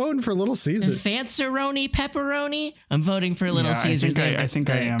 I'm voting for Little Caesars. Fanceroni pepperoni. I'm voting for Little Caesars. I think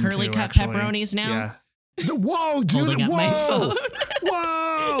I am curly too, cut actually. pepperonis now. Yeah. Whoa, dude! Holding up whoa, my phone.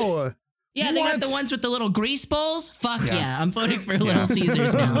 Whoa! Yeah, they got the ones with the little grease balls. Fuck yeah, I'm voting for Little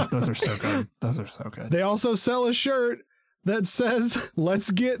Caesars now. Those are so good. Those are so good. They also sell a shirt that says "Let's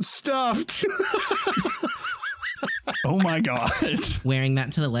get stuffed." Oh my god! Wearing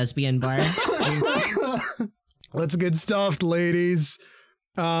that to the lesbian bar. Let's get stuffed, ladies.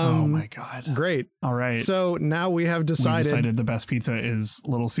 Oh my god! Great. All right. So now we have decided the best pizza is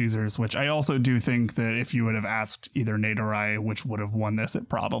Little Caesars, which I also do think that if you would have asked either Nate or I which would have won this, it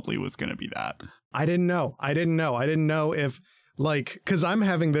probably was going to be that. I didn't know if because I'm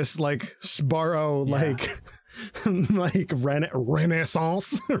having this like Sbarro like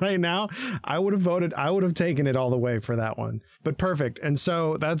renaissance right now. I would have taken it all the way for that one. But perfect. And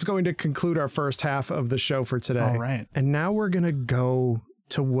so that's going to conclude our first half of the show for today. All right. And now we're going to go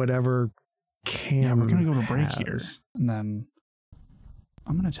to whatever Cam. Yeah, we're going to go to break has. here. And then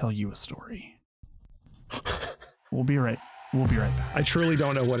I'm going to tell you a story. We'll be right back. I truly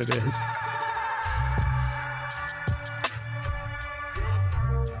don't know what it is.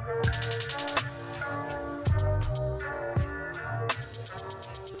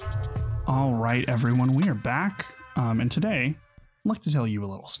 All right, everyone, we are back. And today, I'd like to tell you a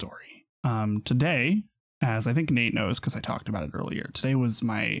little story. Today, as I think Nate knows because I talked about it earlier, today was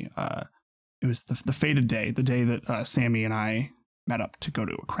my, it was the fated day, the day that Sammy and I met up to go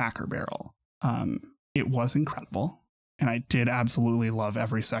to a Cracker Barrel. It was incredible, and I did absolutely love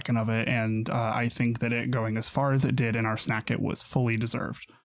every second of it, and I think that it going as far as it did in our snack, it was fully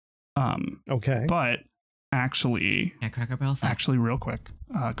deserved. Okay. But actually, Cracker Barrel facts. Actually, real quick,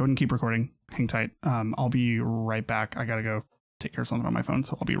 go ahead and keep recording. Hang tight. I'll be right back. I gotta go take care of something on my phone,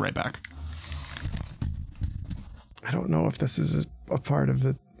 so I'll be right back. I don't know if this is a part of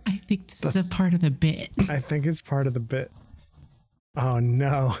the... I think this is a part of the bit. I think it's part of the bit. Oh,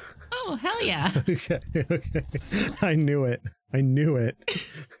 no. Oh, hell yeah. Okay. I knew it.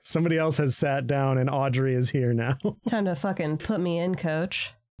 Somebody else has sat down and Audrey is here now. Time to fucking put me in,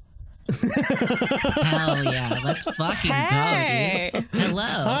 coach. Hell yeah. Let's fucking go, dude. Hello.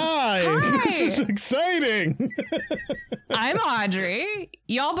 Hi. This is exciting. I'm Audrey.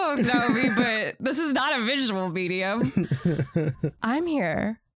 Y'all both know me, but this is not a visual medium. I'm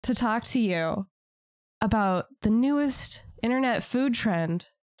here to talk to you about the newest internet food trend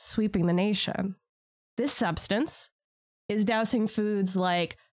sweeping the nation. This substance is dousing foods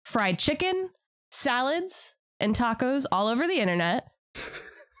like fried chicken, salads, and tacos all over the internet.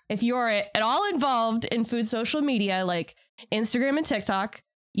 If you're at all involved in food social media like Instagram and TikTok,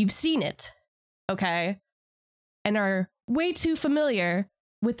 you've seen it, okay? And are way too familiar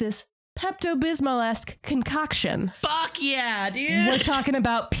with this Pepto-Bismol-esque concoction. Fuck yeah, dude. We're talking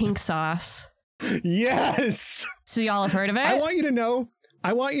about pink sauce. Yes. So y'all have heard of it? I want you to know,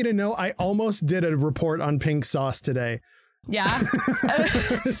 I almost did a report on pink sauce today. Yeah.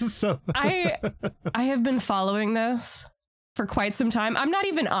 So I have been following this for quite some time. I'm not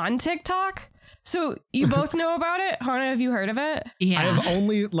even on TikTok. So you both know about it? Hana, have you heard of it? Yeah. I have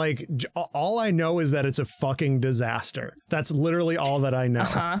only all I know is that it's a fucking disaster. That's literally all that I know.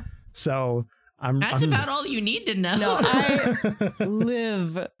 Uh-huh. So That's about all you need to know. No, I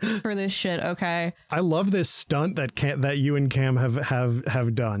live for this shit, okay? I love this stunt that you and Cam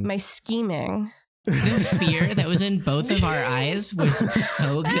have done. My scheming. The fear that was in both of our eyes was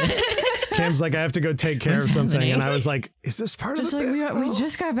so good. Cam's like, I have to go take care What's of something. happening? And I was like, is this part Just of the like bit? we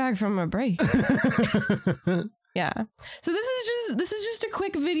just got back from a break. Yeah. So this is just a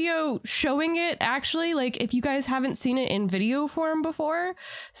quick video showing it, actually, like if you guys haven't seen it in video form before.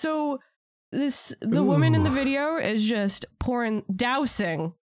 So the woman in the video is just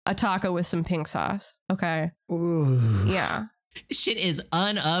dousing a taco with some pink sauce. Okay. Ooh. Yeah. Shit is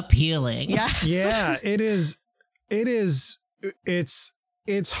unappealing. Yes. Yeah, it is. It's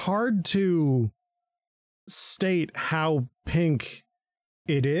hard to state how pink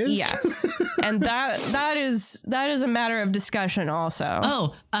it is. Yes. And that is a matter of discussion also.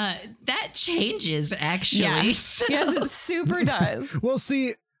 Oh, that changes actually. Yes. Yes, it super does. Well,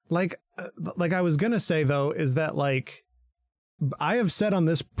 see, like I was gonna say though, is that like I have said on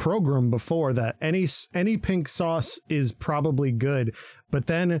this program before that any pink sauce is probably good, but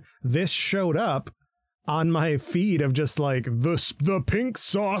then this showed up on my feed of just like the pink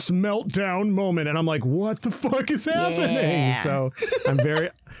sauce meltdown moment, and I'm like, what the fuck is happening? Yeah. So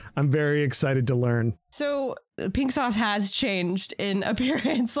I'm very excited to learn. So pink sauce has changed in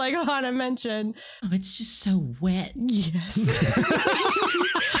appearance, like Hannah mentioned. Oh, it's just so wet. Yes.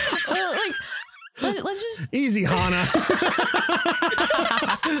 Well, like, let's just Easy, Hannah.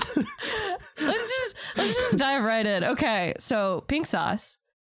 let's just dive right in. Okay, so pink sauce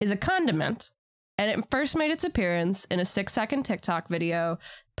is a condiment, and it first made its appearance in a 6-second TikTok video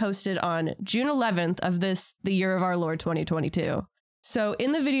posted on June 11th of the year of our Lord 2022. So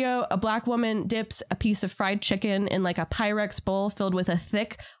in the video, a black woman dips a piece of fried chicken in like a Pyrex bowl filled with a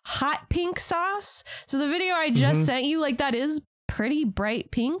thick, hot pink sauce. So the video I just sent you, like that is pretty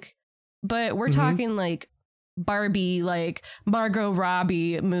bright pink, but we're talking like Barbie, like Margot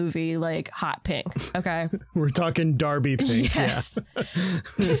Robbie movie, like hot pink. Okay. We're talking Darby pink. Yes.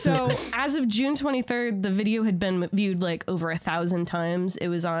 Yeah. So as of June 23rd, the video had been viewed like over 1,000 times. It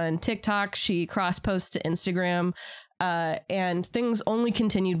was on TikTok. She cross-posts to Instagram. And things only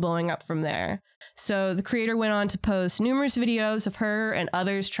continued blowing up from there. So the creator went on to post numerous videos of her and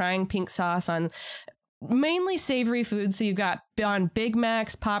others trying pink sauce on mainly savory foods. So you got on Big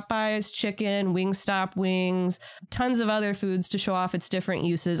Macs, Popeyes, chicken, Wingstop wings, tons of other foods to show off its different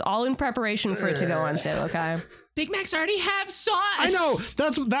uses, all in preparation for it to go on sale. Okay. Big Macs already have sauce. I know.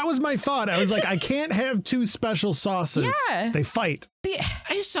 That was my thought. I was like, I can't have two special sauces. Yeah. They fight.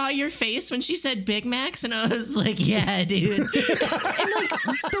 I saw your face when she said Big Macs, and I was like, yeah, dude. And like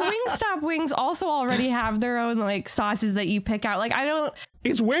the Wingstop wings also already have their own like sauces that you pick out. Like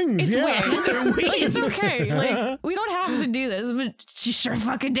It's wings. It's yeah. wings. They're Like, it's wings. okay. Like we don't have to do this, but she sure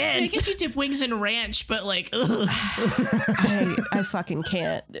fucking I did. guess you dip wings in ranch, but like, ugh. I fucking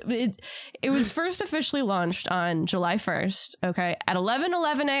can't. It was first officially launched on July 1st, okay, at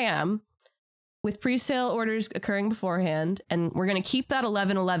 11:11 a.m. with pre-sale orders occurring beforehand, and we're going to keep that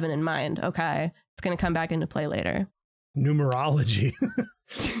 11:11 in mind, okay? It's going to come back into play later. Numerology.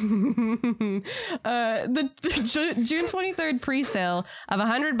 The June 23rd pre-sale of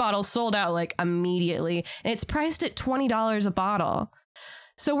 100 bottles sold out like immediately, and it's priced at $20 a bottle.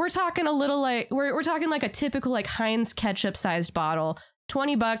 So we're talking a little like we're talking like a typical like Heinz ketchup sized bottle,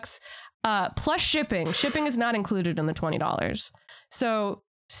 $20 plus shipping. Shipping is not included in the $20. So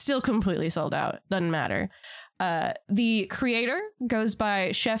still completely sold out. Doesn't matter. The creator goes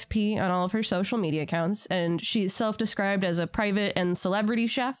by Chef P on all of her social media accounts, and she's self-described as a private and celebrity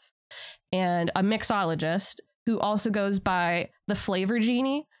chef and a mixologist who also goes by the Flavor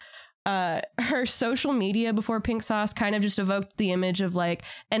Genie. Her social media before pink sauce kind of just evoked the image of like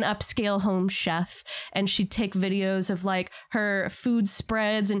an upscale home chef, and she'd take videos of like her food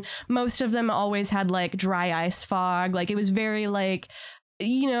spreads, and most of them always had like dry ice fog. Like it was very like,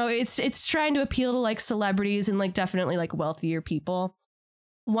 you know, it's trying to appeal to like celebrities and like definitely like wealthier people.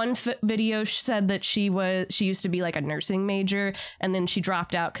 One video said that she used to be like a nursing major, and then she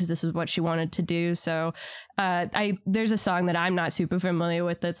dropped out because this is what she wanted to do. So there's a song that I'm not super familiar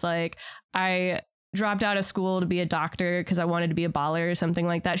with that's like, I dropped out of school to be a doctor because I wanted to be a baller or something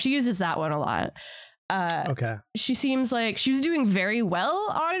like that. She uses that one a lot. Okay. She seems like she was doing very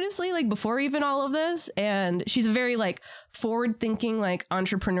well, honestly, like before even all of this. And she's a very like forward thinking, like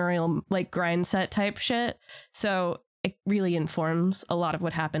entrepreneurial, like grind set type shit. So it really informs a lot of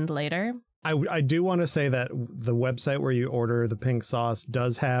what happened later. I do want to say that the website where you order the pink sauce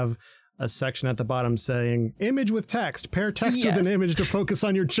does have a section at the bottom saying image with text, pair text with an image to focus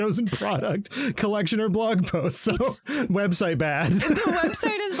on your chosen product, collection, or blog post. So website bad. The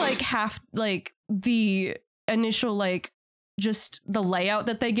website is like half like the initial like just the layout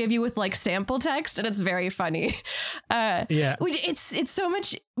that they give you with like sample text, and it's very funny. Yeah, it's so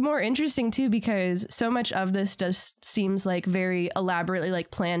much more interesting too, because so much of this just seems like very elaborately like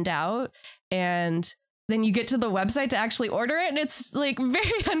planned out, and then you get to the website to actually order it, and it's like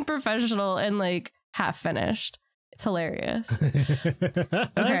very unprofessional and like half finished. It's hilarious.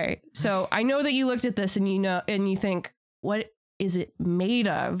 Okay, so I know that you looked at this and you think, what is it made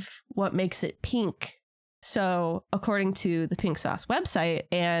of? What makes it pink? So according to the Pink Sauce website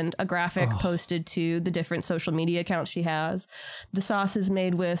and a graphic posted to the different social media accounts she has, the sauce is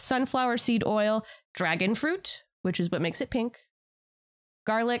made with sunflower seed oil, dragon fruit, which is what makes it pink,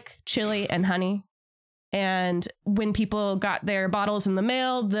 garlic, chili, and honey. And when people got their bottles in the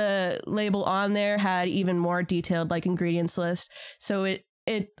mail, the label on there had even more detailed like ingredients list. So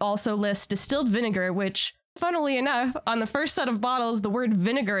it also lists distilled vinegar, which funnily enough, on the first set of bottles, the word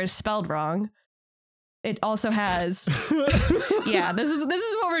vinegar is spelled wrong. It also has, yeah, this is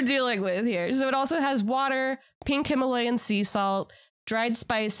what we're dealing with here. So it also has water, pink Himalayan sea salt, dried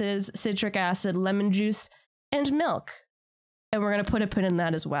spices, citric acid, lemon juice, and milk. And we're going to put a pin in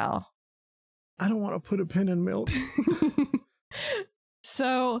that as well. I don't want to put a pin in milk.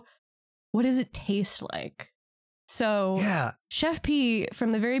 So what does it taste like? So yeah. Chef P,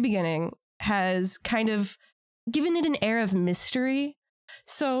 from the very beginning, has kind of given it an air of mystery.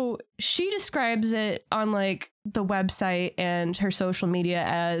 So she describes it on like the website and her social media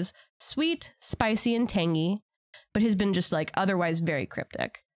as sweet, spicy, and tangy, but has been just like otherwise very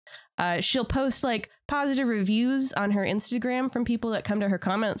cryptic. She'll post like positive reviews on her Instagram from people that come to her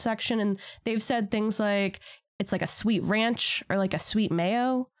comment section, and they've said things like it's like a sweet ranch or like a sweet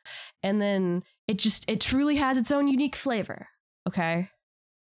mayo, and then it truly has its own unique flavor. Okay.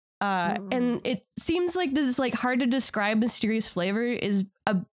 And it seems like this like hard to describe mysterious flavor is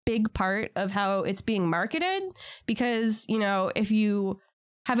a big part of how it's being marketed, because, you know, if you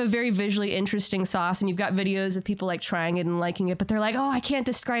have a very visually interesting sauce and you've got videos of people like trying it and liking it, but they're like, oh, I can't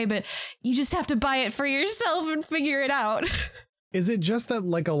describe it. You just have to buy it for yourself and figure it out. Is it just that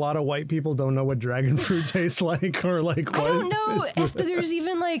like a lot of white people don't know what dragon fruit tastes like, or like what? I don't know if there's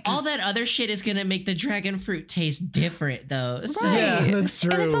even like all that other shit is gonna make the dragon fruit taste different though. So. Right. Yeah, that's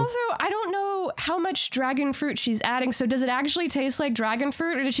true. And it's also, I don't know how much dragon fruit she's adding. So does it actually taste like dragon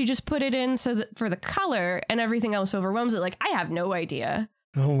fruit, or did she just put it in so that for the color and everything else overwhelms it? Like, I have no idea.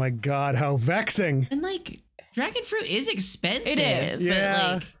 Oh my God, how vexing. And like dragon fruit is expensive. It is. Yeah.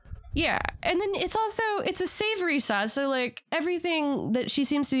 But like, Yeah. And then it's a savory sauce. So like everything that she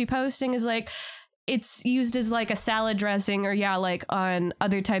seems to be posting is like, it's used as like a salad dressing, or like on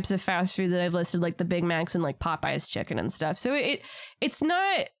other types of fast food that I've listed, like the Big Macs and like Popeye's chicken and stuff. So it's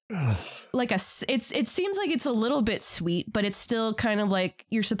not like it seems like it's a little bit sweet, but it's still kind of like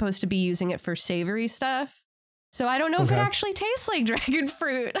you're supposed to be using it for savory stuff. So I don't know if it actually tastes like dragon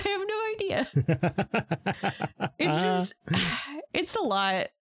fruit. I have no idea. It's a lot.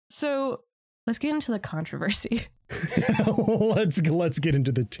 So let's get into the controversy. let's get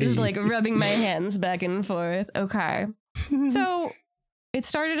into the tea. Just like rubbing my hands back and forth. Okay. So it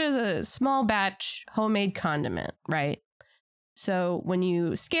started as a small batch homemade condiment, right? So when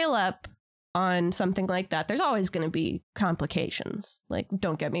you scale up on something like that, there's always going to be complications. Like,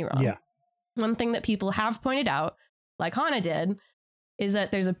 don't get me wrong. Yeah. One thing that people have pointed out, like Hannah did, is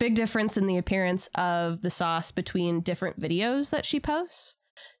that there's a big difference in the appearance of the sauce between different videos that she posts.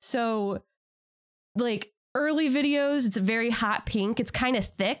 So like early videos, it's a very hot pink. It's kind of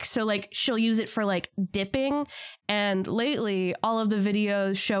thick. So like she'll use it for like dipping. And lately all of the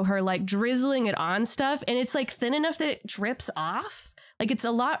videos show her like drizzling it on stuff. And it's like thin enough that it drips off. Like it's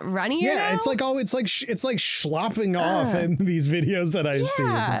a lot runnier. Yeah, now. it's like slopping off in these videos that I see.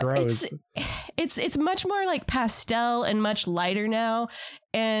 It's gross. It's much more like pastel and much lighter now.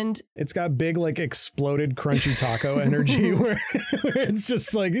 And it's got big like exploded crunchy taco energy where it's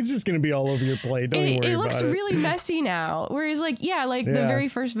just like it's just gonna be all over your plate. Don't worry about it. It looks really messy now. Whereas the very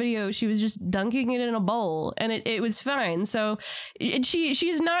first video, she was just dunking it in a bowl and it was fine. So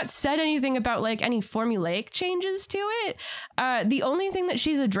she's not said anything about like any formulaic changes to it. The only thing that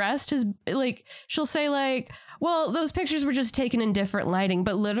she's addressed is like she'll say like, well, those pictures were just taken in different lighting,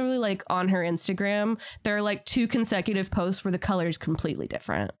 but literally like on her Instagram, there are like 2 consecutive posts where the color is completely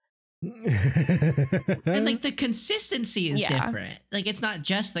different. And like the consistency is different. Like it's not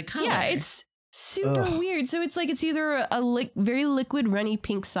just the color. Yeah, it's super weird. So it's like it's either a very liquid runny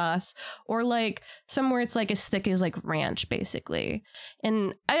pink sauce or like somewhere it's like as thick as like ranch basically.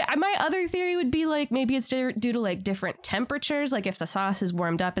 And my other theory would be like maybe it's due to like different temperatures. Like if the sauce is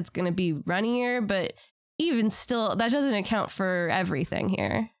warmed up, it's going to be runnier, but even still, that doesn't account for everything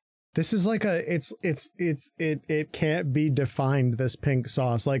here. This is like it can't be defined, this pink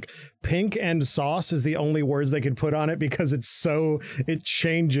sauce. Like pink and sauce is the only words they could put on it because it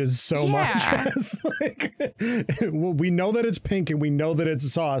changes so much. It's like, we know that it's pink and we know that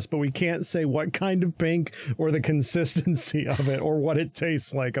it's sauce, but we can't say what kind of pink or the consistency of it or what it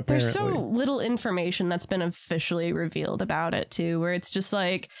tastes like, apparently. There's so little information that's been officially revealed about it too, where it's just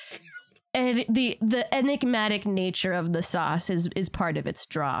like, and the enigmatic nature of the sauce is part of its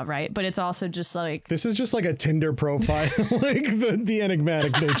draw, right? But it's also just like, this is just like a Tinder profile, like the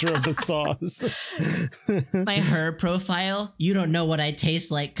enigmatic nature of the sauce. By her profile, you don't know what I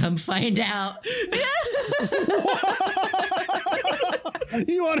taste like. Come find out.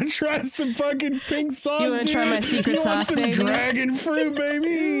 You want to try some fucking pink sauce? You want to try my secret sauce, some baby? Dragon fruit, baby.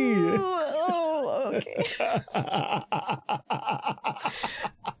 Oh, okay.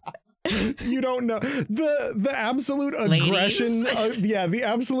 You don't know the absolute aggression. The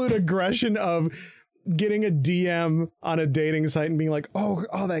absolute aggression of getting a DM on a dating site and being like, oh,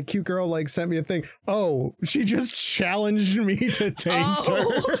 that cute girl like sent me a thing. Oh, she just challenged me to taste her.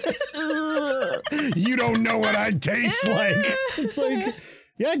 You don't know what I taste like. It's like,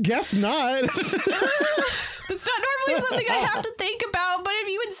 yeah, guess not. That's not normally something I have to think about, but if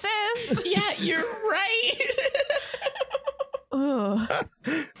you insist. Yeah, you're right.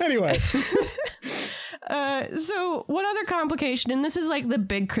 Anyway. So one other complication, and this is like the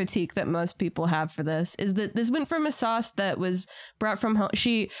big critique that most people have for this, is that this went from a sauce that was brought from home.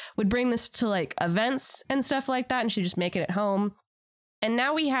 She would bring this to like events and stuff like that, and she'd just make it at home. And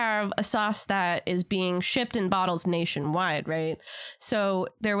now we have a sauce that is being shipped in bottles nationwide, right? So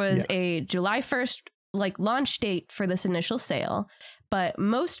there was a July 1st like launch date for this initial sale, but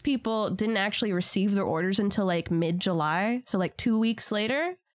most people didn't actually receive their orders until like mid-July, so like 2 weeks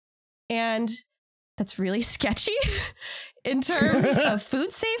later. And that's really sketchy in terms of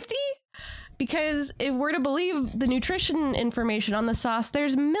food safety, because if we're to believe the nutrition information on the sauce,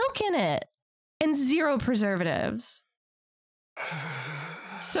 there's milk in it and 0 preservatives.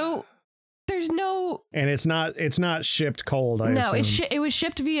 So there's no, and it's not shipped cold. I assume. It was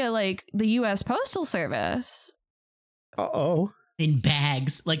shipped via like the U.S. Postal Service. Uh-oh. In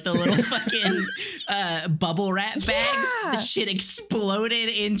bags, like the little fucking bubble wrap bags. The shit exploded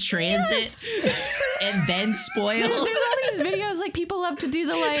in transit and then spoiled. There's all these videos, like people love to do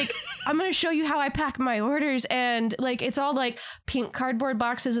the like, I'm going to show you how I pack my orders, and like it's all like pink cardboard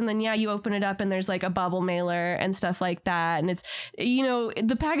boxes, and then you open it up and there's like a bubble mailer and stuff like that, and it's, you know,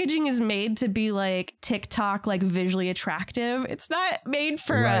 the packaging is made to be like TikTok, like visually attractive. It's not made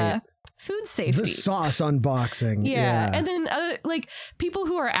for food safety. The sauce unboxing. Yeah. And then like people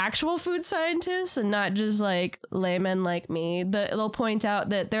who are actual food scientists and not just like laymen like me, they'll point out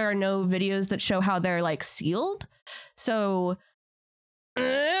that there are no videos that show how they're like sealed. So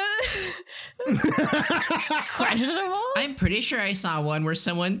questionable. I'm pretty sure I saw one where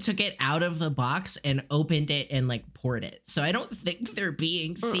someone took it out of the box and opened it and like poured it. So I don't think they're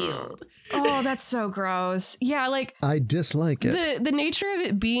being sealed. Oh, that's so gross. Yeah, like I dislike it. The nature of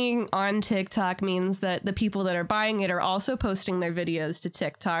it being on TikTok means that the people that are buying it are also posting their videos to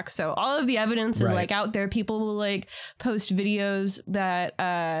TikTok. So all of the evidence is like out there. People will like post videos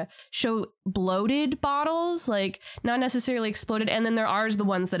that show bloated bottles, like not necessarily exploded, and then there are the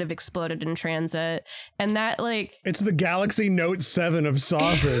ones that have exploded in transit, and that like it's the Galaxy Note 7 of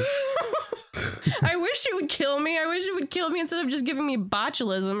sauces. I wish it would kill me. I wish it would kill me instead of just giving me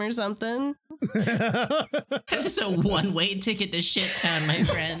botulism or something. It's a one-way ticket to shit town, my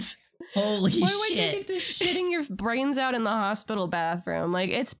friends. Holy shit. One-way ticket to shitting your brains out in the hospital bathroom.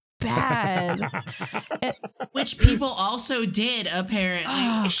 Like, it's bad. Which people also did, apparently.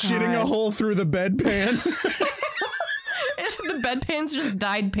 Oh, shitting a hole through the bedpan. The bedpan's just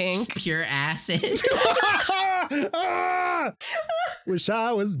dyed pink. Just pure acid. Wish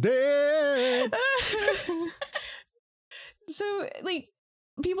I was dead. So, like,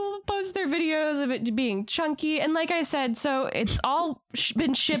 people post their videos of it being chunky, and like I said, so it's all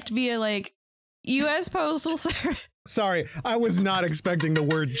been shipped via like U.S. Postal Service. Sorry, I was not expecting the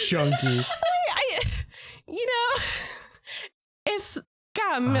word chunky. You know, it's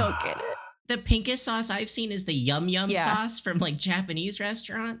got milk in it. The pinkest sauce I've seen is the Yum Yum sauce from like Japanese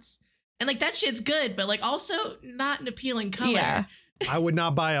restaurants. And like that shit's good, but like also not an appealing color. Yeah. I would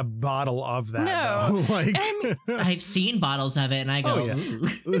not buy a bottle of that. No. Though. Like I've seen bottles of it and I go, oh, yeah.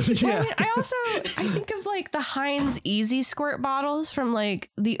 Well, I think of like the Heinz Easy Squirt bottles from like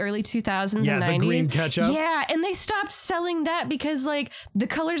the early 2000s and 90s. Yeah, the green ketchup. Yeah, and they stopped selling that because like the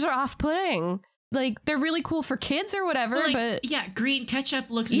colors are off-putting. Like they're really cool for kids or whatever, like, but yeah, green ketchup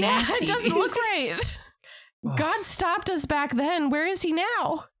looks yeah, nasty. it doesn't look right. God stopped us back then. Where is he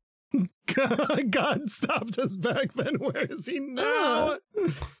now? God stopped us back then. Where is he now?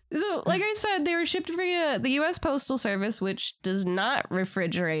 So, like I said, they were shipped via the U.S. Postal Service, which does not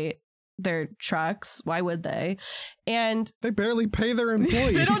refrigerate their trucks. Why would they? And they barely pay their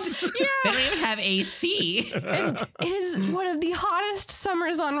employees. They don't even have AC. And it is one of the hottest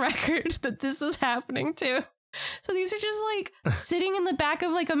summers on record that this is happening to. So these are just like sitting in the back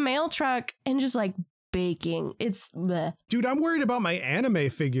of like a mail truck and just like baking. It's bleh. Dude, I'm worried about my anime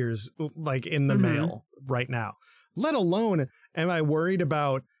figures like in the mail right now. Let alone am I worried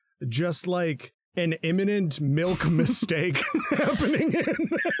about just like an imminent milk mistake happening in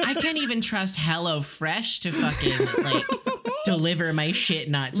I can't even trust HelloFresh to fucking like deliver my shit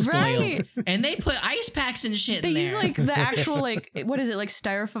not spoiled. Right. And they put ice packs and shit in there. They use like the actual like what is it, like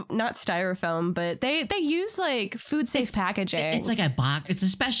styrofoam, not styrofoam, but they use like food safe packaging. It's like a box. It's a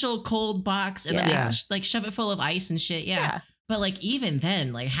special cold box, and then they like shove it full of ice and shit. Yeah. But like even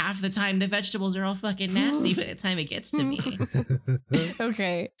then, like half the time the vegetables are all fucking nasty by the time it gets to me.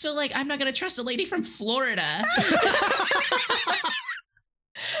 Okay. So like I'm not gonna trust a lady from Florida.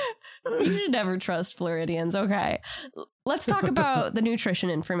 You should never trust Floridians. Okay. Let's talk about the nutrition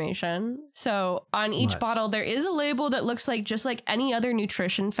information. So on each bottle, there is a label that looks like just like any other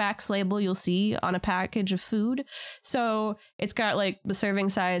nutrition facts label you'll see on a package of food. So it's got like the serving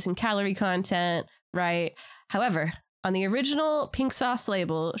size and calorie content, right? However, on the original pink sauce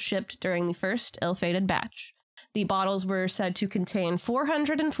label shipped during the first ill-fated batch, the bottles were said to contain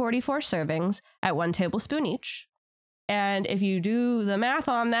 444 servings at 1 tablespoon each. And if you do the math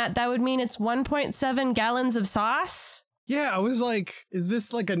on that, that would mean it's 1.7 gallons of sauce. Yeah, I was like, is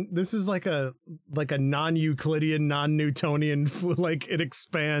this like a non-Euclidean, non-Newtonian, like it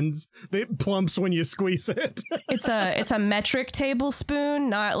expands, it plumps when you squeeze it. It's a metric tablespoon,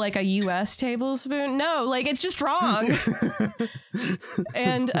 not like a US tablespoon. No, like it's just wrong.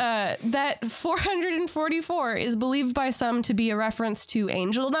 And that 444 is believed by some to be a reference to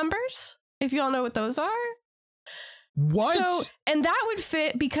angel numbers, if you all know what those are. What? So, and that would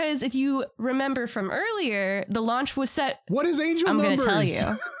fit because if you remember from earlier, the launch was set. What is angel numbers? I'm numbers? going to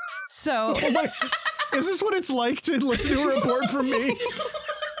tell you. So, is this what it's like to listen to a report from me?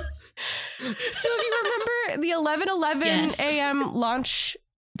 So if you remember the 11:11 a.m. launch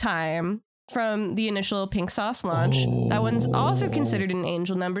time from the initial pink sauce launch, that one's also considered an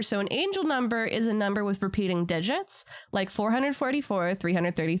angel number. So an angel number is a number with repeating digits, like 444,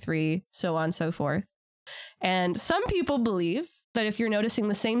 333, so on and so forth. And some people believe that if you're noticing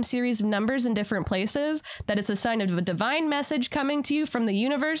the same series of numbers in different places, that it's a sign of a divine message coming to you from the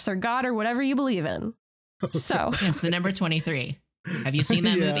universe or God or whatever you believe in. Okay. So it's the number 23. Have you seen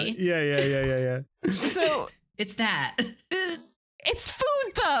that movie? Yeah. So it's that. It's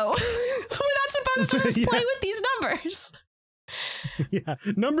food, though. We're not supposed to just play with these numbers. Yeah,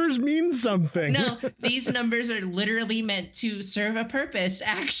 numbers mean something. No, these numbers are literally meant to serve a purpose,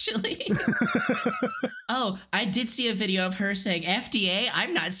 actually. Oh, I did see a video of her saying, FDA,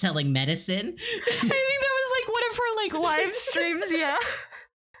 I'm not selling medicine. I think that was like one of her like live streams, yeah.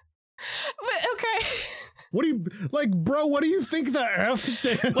 But okay. What do you like, bro? What do you think the F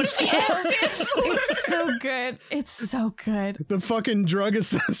stands for? What does the F stand for? It's so good. It's so good. The fucking Drug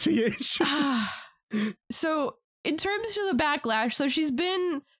Association. So in terms of the backlash, so she's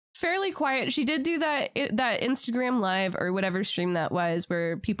been fairly quiet. She did do that Instagram live or whatever stream that was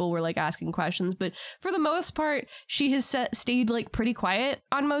where people were like asking questions. But for the most part, she has stayed like pretty quiet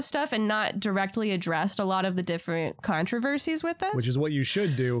on most stuff and not directly addressed a lot of the different controversies with this. Which is what you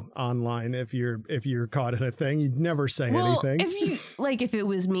should do online if you're caught in a thing. You'd never say anything. If it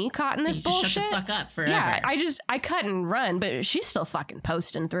was me caught in this bullshit. Just shut the fuck up forever. Yeah, I cut and run, but she's still fucking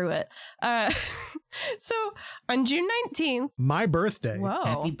posting through it. So on June 19th. My birthday. Whoa.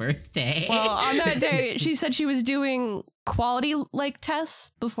 Happy birthday. Well, on that day, she said she was doing quality like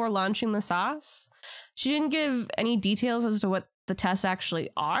tests before launching the sauce. She didn't give any details as to what the tests actually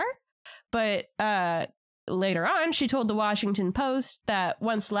are, but later on, she told the Washington Post that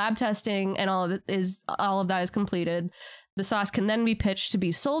once lab testing and all of that is completed, the sauce can then be pitched to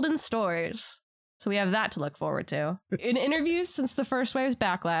be sold in stores. So we have that to look forward to. In interviews since the first wave's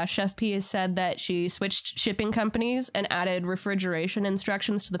backlash, Chef P has said that she switched shipping companies and added refrigeration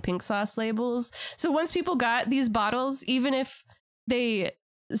instructions to the pink sauce labels. So once people got these bottles, even if they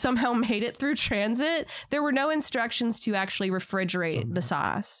somehow made it through transit, there were no instructions to actually refrigerate the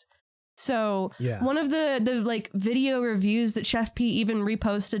sauce. So one of the like video reviews that Chef P even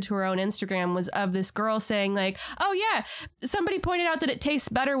reposted to her own Instagram was of this girl saying like, oh yeah, somebody pointed out that it tastes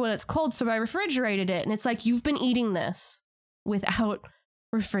better when it's cold, so I refrigerated it. And it's like, you've been eating this without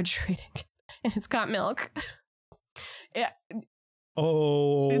refrigerating it, and it's got milk. Yeah.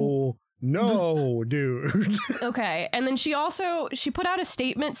 Oh, no, dude. Okay. And then she put out a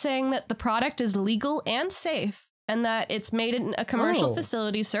statement saying that the product is legal and safe and that it's made in a commercial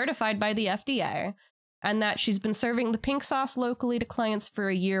facility certified by the FDA and that she's been serving the pink sauce locally to clients for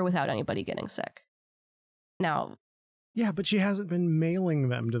a year without anybody getting sick. Now, yeah, but she hasn't been mailing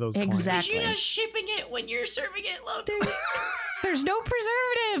them to those clients. Exactly. You're not shipping it when you're serving it locally. There's no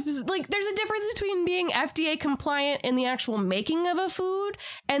preservatives. Like, there's a difference between being FDA compliant in the actual making of a food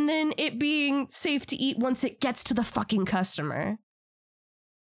and then it being safe to eat once it gets to the fucking customer.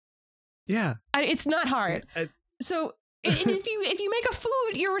 Yeah. It's not hard. So if you make a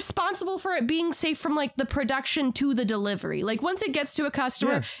food, you're responsible for it being safe from like the production to the delivery. Like once it gets to a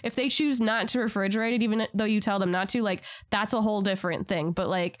customer, if they choose not to refrigerate it, even though you tell them not to, like that's a whole different thing. But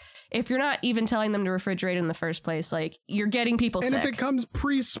like if you're not even telling them to refrigerate in the first place, like you're getting people sick. And if it comes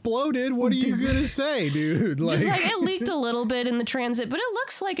pre-sploded, what are you gonna say, dude? Like... Just like it leaked a little bit in the transit, but it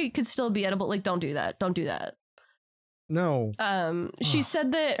looks like it could still be edible. Like don't do that. Don't do that. No. She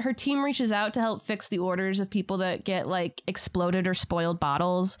said that her team reaches out to help fix the orders of people that get like exploded or spoiled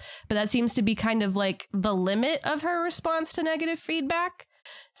bottles, but that seems to be kind of like the limit of her response to negative feedback.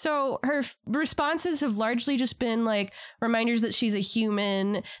 So her responses have largely just been like reminders that she's a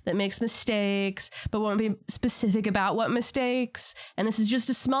human that makes mistakes, but won't be specific about what mistakes. And this is just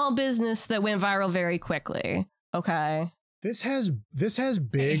a small business that went viral very quickly. Okay. This has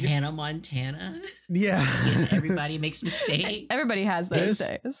big Hannah Montana. Yeah. Everybody makes mistakes. Everybody has those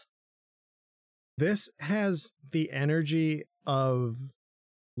days. This has the energy of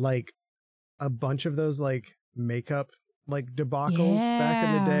like a bunch of those like makeup like debacles back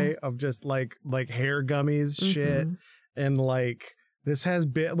in the day of just like hair gummies shit, and like this has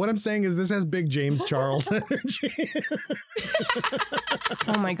what I'm saying is this has big James Charles energy.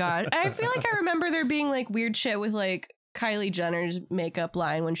 Oh my god. And I feel like I remember there being like weird shit with like Kylie Jenner's makeup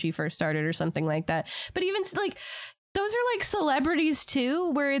line when she first started or something like that. But even like those are like celebrities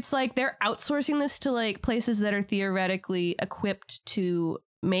too, where it's like they're outsourcing this to like places that are theoretically equipped to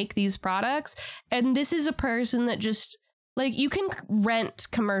make these products. And this is a person that just like you can rent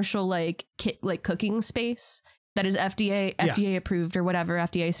commercial like cooking space that is FDA approved or whatever,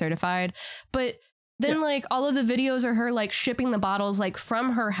 FDA certified. But then like all of the videos are her like shipping the bottles like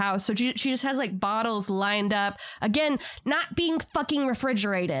from her house. So she just has like bottles lined up. Again, not being fucking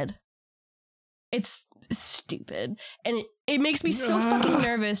refrigerated. It's stupid. And it makes me so fucking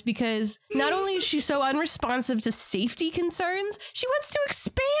nervous because not only is she so unresponsive to safety concerns, she wants to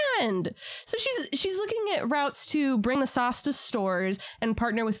expand. So she's looking at routes to bring the sauce to stores and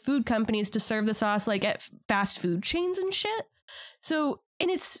partner with food companies to serve the sauce like at fast food chains and shit. So, and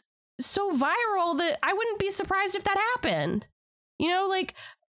it's so viral that I wouldn't be surprised if that happened. You know, like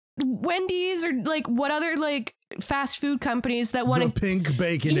Wendy's or like what other like fast food companies that want to pink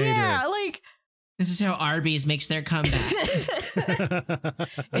baconator. Yeah, like this is how Arby's makes their comeback.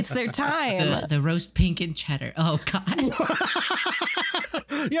 It's their time. The roast pink and cheddar. Oh god.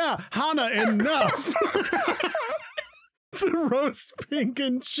 Yeah, Hannah, enough. The roast pink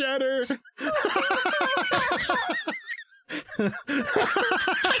and cheddar. I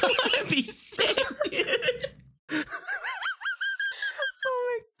want to be sick, dude. Oh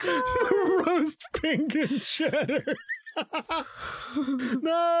my god. Roast pink and cheddar.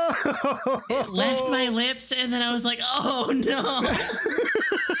 No. It left my lips and then I was like, oh no.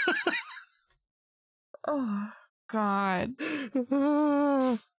 Oh god.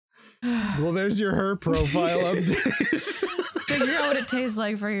 Well, there's your her profile update. Figure out what it tastes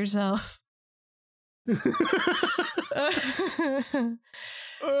like for yourself.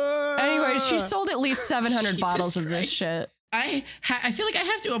 Anyway, she sold at least 700 bottles of this shit. I feel like I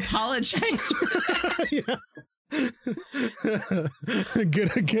have to apologize for that.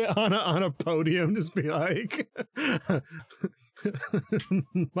 Get on a podium, just be like, I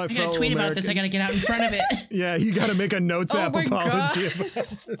gotta tweet about this. I gotta get out in front of it. Yeah, you gotta make a notes app apology.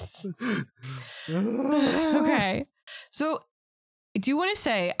 Okay, so I do want to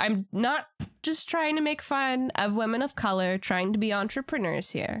say I'm not just trying to make fun of women of color trying to be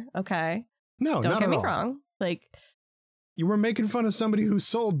entrepreneurs here. Okay, no, don't not get me all. wrong. Like, you were making fun of somebody who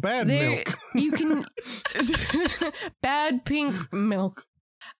sold bad milk. You can bad pink milk.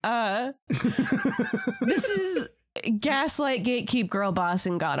 This is gaslight, gatekeep, girl boss,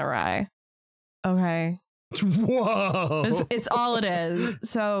 and gone awry. Okay. Whoa. It's all it is.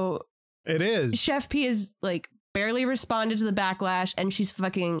 So it is. Chef P is like barely responded to the backlash, and she's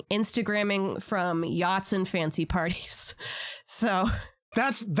fucking Instagramming from yachts and fancy parties. So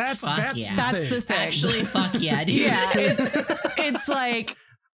that's the thing. Actually, fuck yeah, dude. Yeah, it's like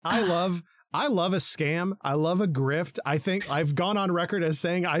I love I love a scam. I love a grift. I think I've gone on record as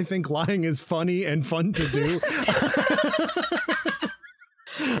saying I think lying is funny and fun to do.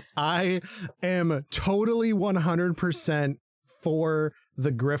 I am totally 100% for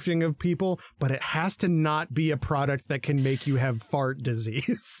the grifting of people, but it has to not be a product that can make you have fart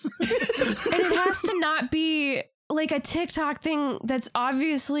disease. And it has to not be like a TikTok thing that's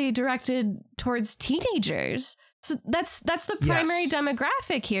obviously directed towards teenagers. So that's the primary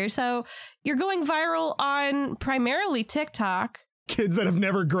demographic here. So you're going viral on primarily TikTok. Kids that have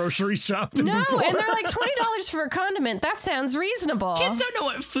never grocery shopped before. And they're like $20 for a condiment. That sounds reasonable. Kids don't know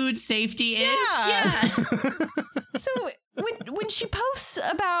what food safety is. Yeah. So when she posts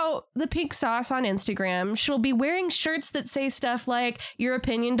about the pink sauce on Instagram, she'll be wearing shirts that say stuff like, your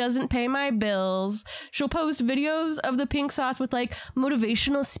opinion doesn't pay my bills. She'll post videos of the pink sauce with like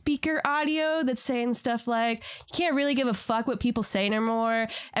motivational speaker audio that's saying stuff like, you can't really give a fuck what people say no more.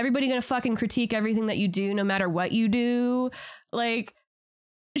 Everybody gonna fucking critique everything that you do no matter what you do. Like,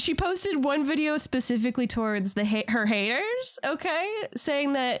 she posted one video specifically towards her haters, okay?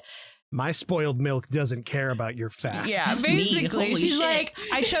 Saying that my spoiled milk doesn't care about your facts. Yeah, basically. She's like,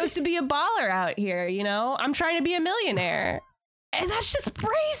 I chose to be a baller out here, you know? I'm trying to be a millionaire. And that shit's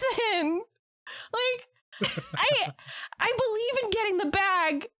brazen. Like, I believe in getting the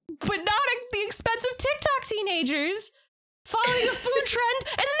bag, but not at the expense of TikTok teenagers following a food trend,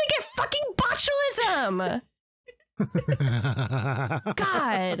 and then they get fucking botulism.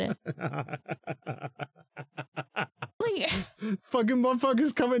 God. Like, fucking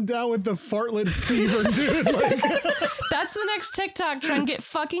motherfuckers coming down with the fartlet fever, dude. Like, that's the next TikTok trend. Get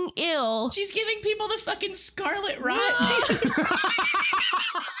fucking ill. She's giving people the fucking scarlet rot.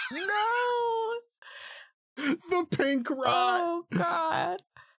 No. The pink rot. Oh God.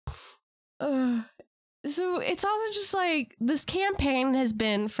 So it's also just like, this campaign has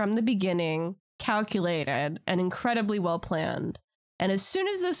been from the beginning calculated and incredibly well planned. And as soon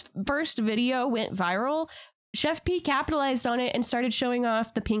as this first video went viral, Chef P capitalized on it and started showing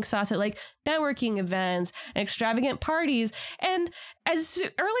off the pink sauce at like networking events and extravagant parties. And as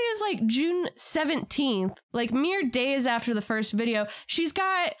early as like June 17th, like mere days after the first video, she's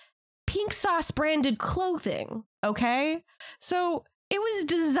got pink sauce branded clothing. Okay. So it was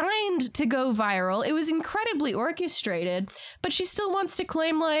designed to go viral. It was incredibly orchestrated, but she still wants to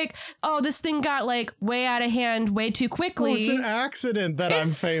claim like, oh, this thing got like way out of hand way too quickly. Oh, it's an accident that I'm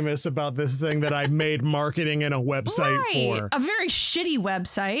famous about this thing that I made marketing and a website for. A very shitty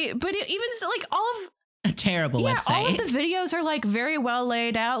website, but even like all of a terrible website. All of the videos are like very well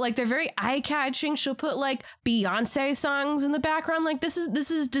laid out. Like they're very eye-catching. She'll put like Beyonce songs in the background. Like this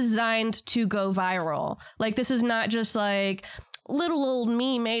is designed to go viral. Like this is not just like little old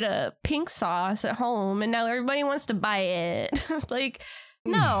me made a pink sauce at home and now everybody wants to buy it. Like,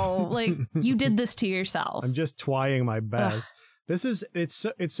 no, like you did this to yourself. I'm just trying my best. It's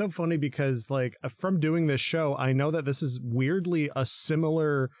so funny because like from doing this show, I know that this is weirdly a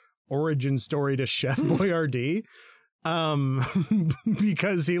similar origin story to Chef Boyardee.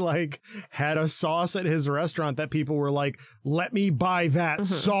 Because he like had a sauce at his restaurant that people were like, let me buy that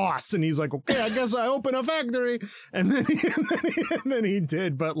sauce, and he's like, okay, I guess I open a factory, and then he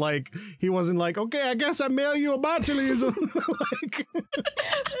did, but like he wasn't like, okay, I guess I mail you a botulism. Like,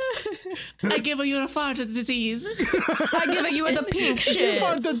 I give you a fart disease. I give you the pink shit. You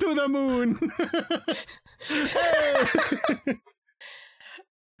farted to the moon.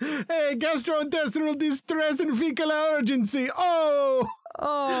 Hey, gastrointestinal distress and fecal urgency. Oh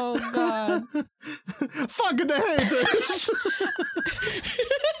God. Fuck the haters.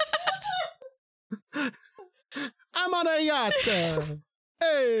 I'm on a yacht.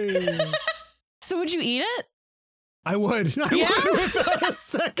 Hey. So would you eat it? I would. I would without a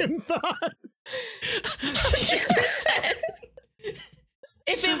second thought. 100%.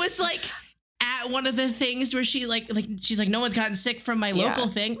 If it was like at one of the things where she's like no one's gotten sick from my local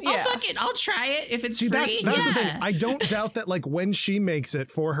thing. Oh, fuck it. I'll try it if it's free. That's the thing. I don't doubt that like when she makes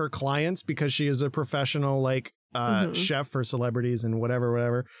it for her clients, because she is a professional like chef for celebrities and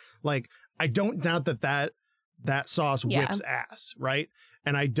whatever, like I don't doubt that sauce whips ass, right?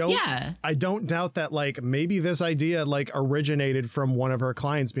 And I don't doubt that like maybe this idea like originated from one of her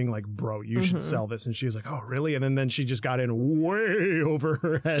clients being like, bro, you should sell this. And she was like, oh, really? And then she just got in way over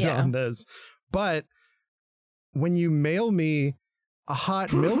her head on this. But when you mail me a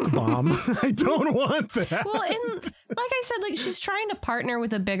hot milk bomb, I don't want that. Well, and like I said, like she's trying to partner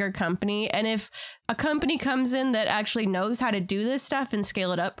with a bigger company. And if a company comes in that actually knows how to do this stuff and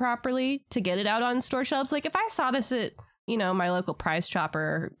scale it up properly to get it out on store shelves, like if I saw this at, you know, my local Price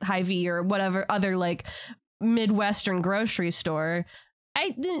Chopper, Hy-Vee, or whatever other like Midwestern grocery store,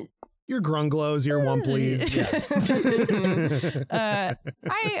 Your Grunglos, your Wumplies. Yeah.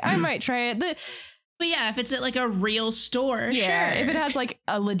 I might try it. But yeah, if it's at like a real store, yeah, sure. if it has like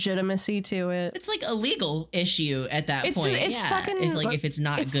a legitimacy to it. It's like a legal issue at that point. It's fucking, if it's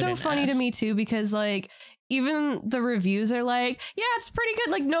not it's good so enough. funny to me too, because like even the reviews are like, yeah, it's pretty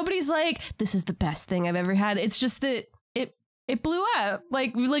good. Like nobody's like, this is the best thing I've ever had. It's just that it blew up,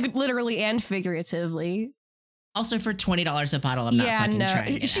 like literally and figuratively. Also, for $20 a bottle, I'm not fucking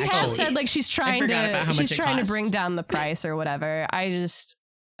trying it. She has said like she's trying to bring down the price or whatever. I just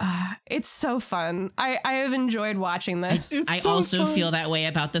it's so fun. I have enjoyed watching this. I so also feel that way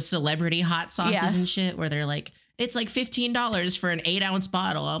about the celebrity hot sauces and shit, where they're like, it's like $15 for an 8-ounce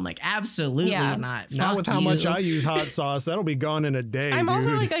bottle. I'm like, absolutely not. Not with how much I use hot sauce. That'll be gone in a day. I'm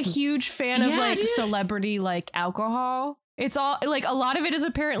also like a huge fan of like celebrity like alcohol. It's all like a lot of it is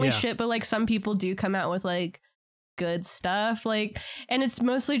apparently shit, but like some people do come out with like good stuff, like, and it's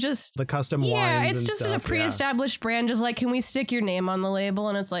mostly just the custom wines. Yeah, it's and just stuff, a pre-established brand. Just like, can we stick your name on the label?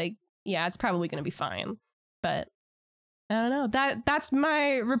 And it's like, yeah, it's probably going to be fine. But I don't know. That's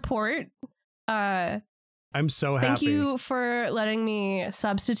my report. I'm so happy. Thank you for letting me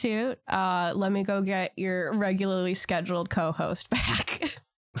substitute. Let me go get your regularly scheduled co-host back.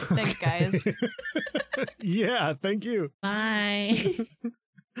 Thanks, guys. Yeah, thank you. Bye.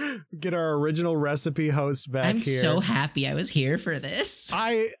 Get our original recipe host back. I'm here. so happy I was here for this.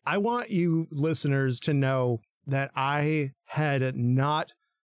 I want you listeners to know that I thought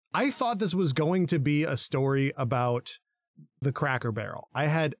this was going to be a story about the Cracker Barrel. I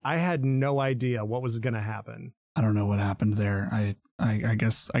had no idea what was going to happen. I don't know what happened there. I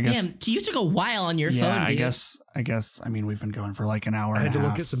guess. Damn, you took a while on your phone, dude. I guess. I mean, we've been going for like an hour. I had and a to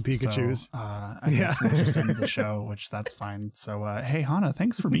half, look at some Pikachus. So, I guess we'll just end the show, which that's fine. So, hey, Hannah,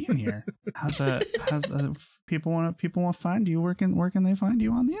 thanks for being here. How's people want to find you? Where can they find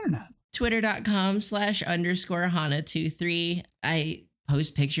you on the internet? Twitter.com/_Hannah23. I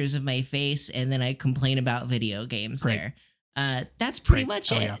post pictures of my face and then I complain about video games there. That's pretty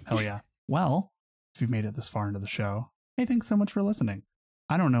much it. Hell yeah. Well, if you've made it this far into the show, hey, thanks so much for listening.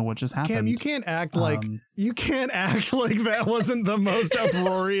 I don't know what just happened. Cam, you can't act like that wasn't the most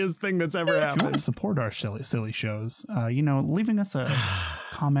uproarious thing that's ever happened. If you want to support our silly shows, leaving us a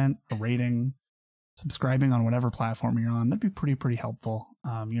comment, a rating, subscribing on whatever platform you're on, that'd be pretty helpful.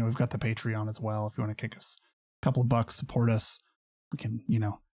 We've got the Patreon as well. If you want to kick us a couple of bucks, support us. We can,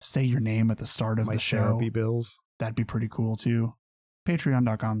 say your name at the start of the show. Therapy bills. That'd be pretty cool too.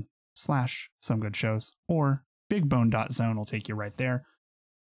 Patreon.com/somegoodshows or bigbone.zone will take you right there.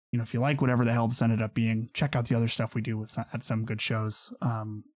 If you like whatever the hell this ended up being, check out the other stuff we do at Some Good Shows.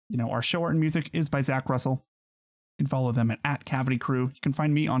 Our show art and music is by Zach Russell. You can follow them at Cavity Crew. You can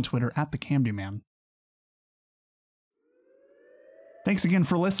find me on Twitter at the Camdy Man. Thanks again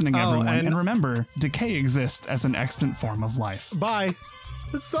for listening, everyone. And remember, decay exists as an extant form of life. Bye.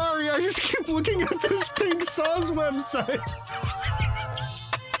 Sorry, I just keep looking at this Pink Sauce website.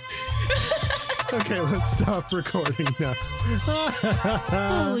 Okay, let's stop recording now.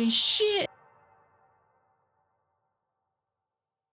 Holy shit.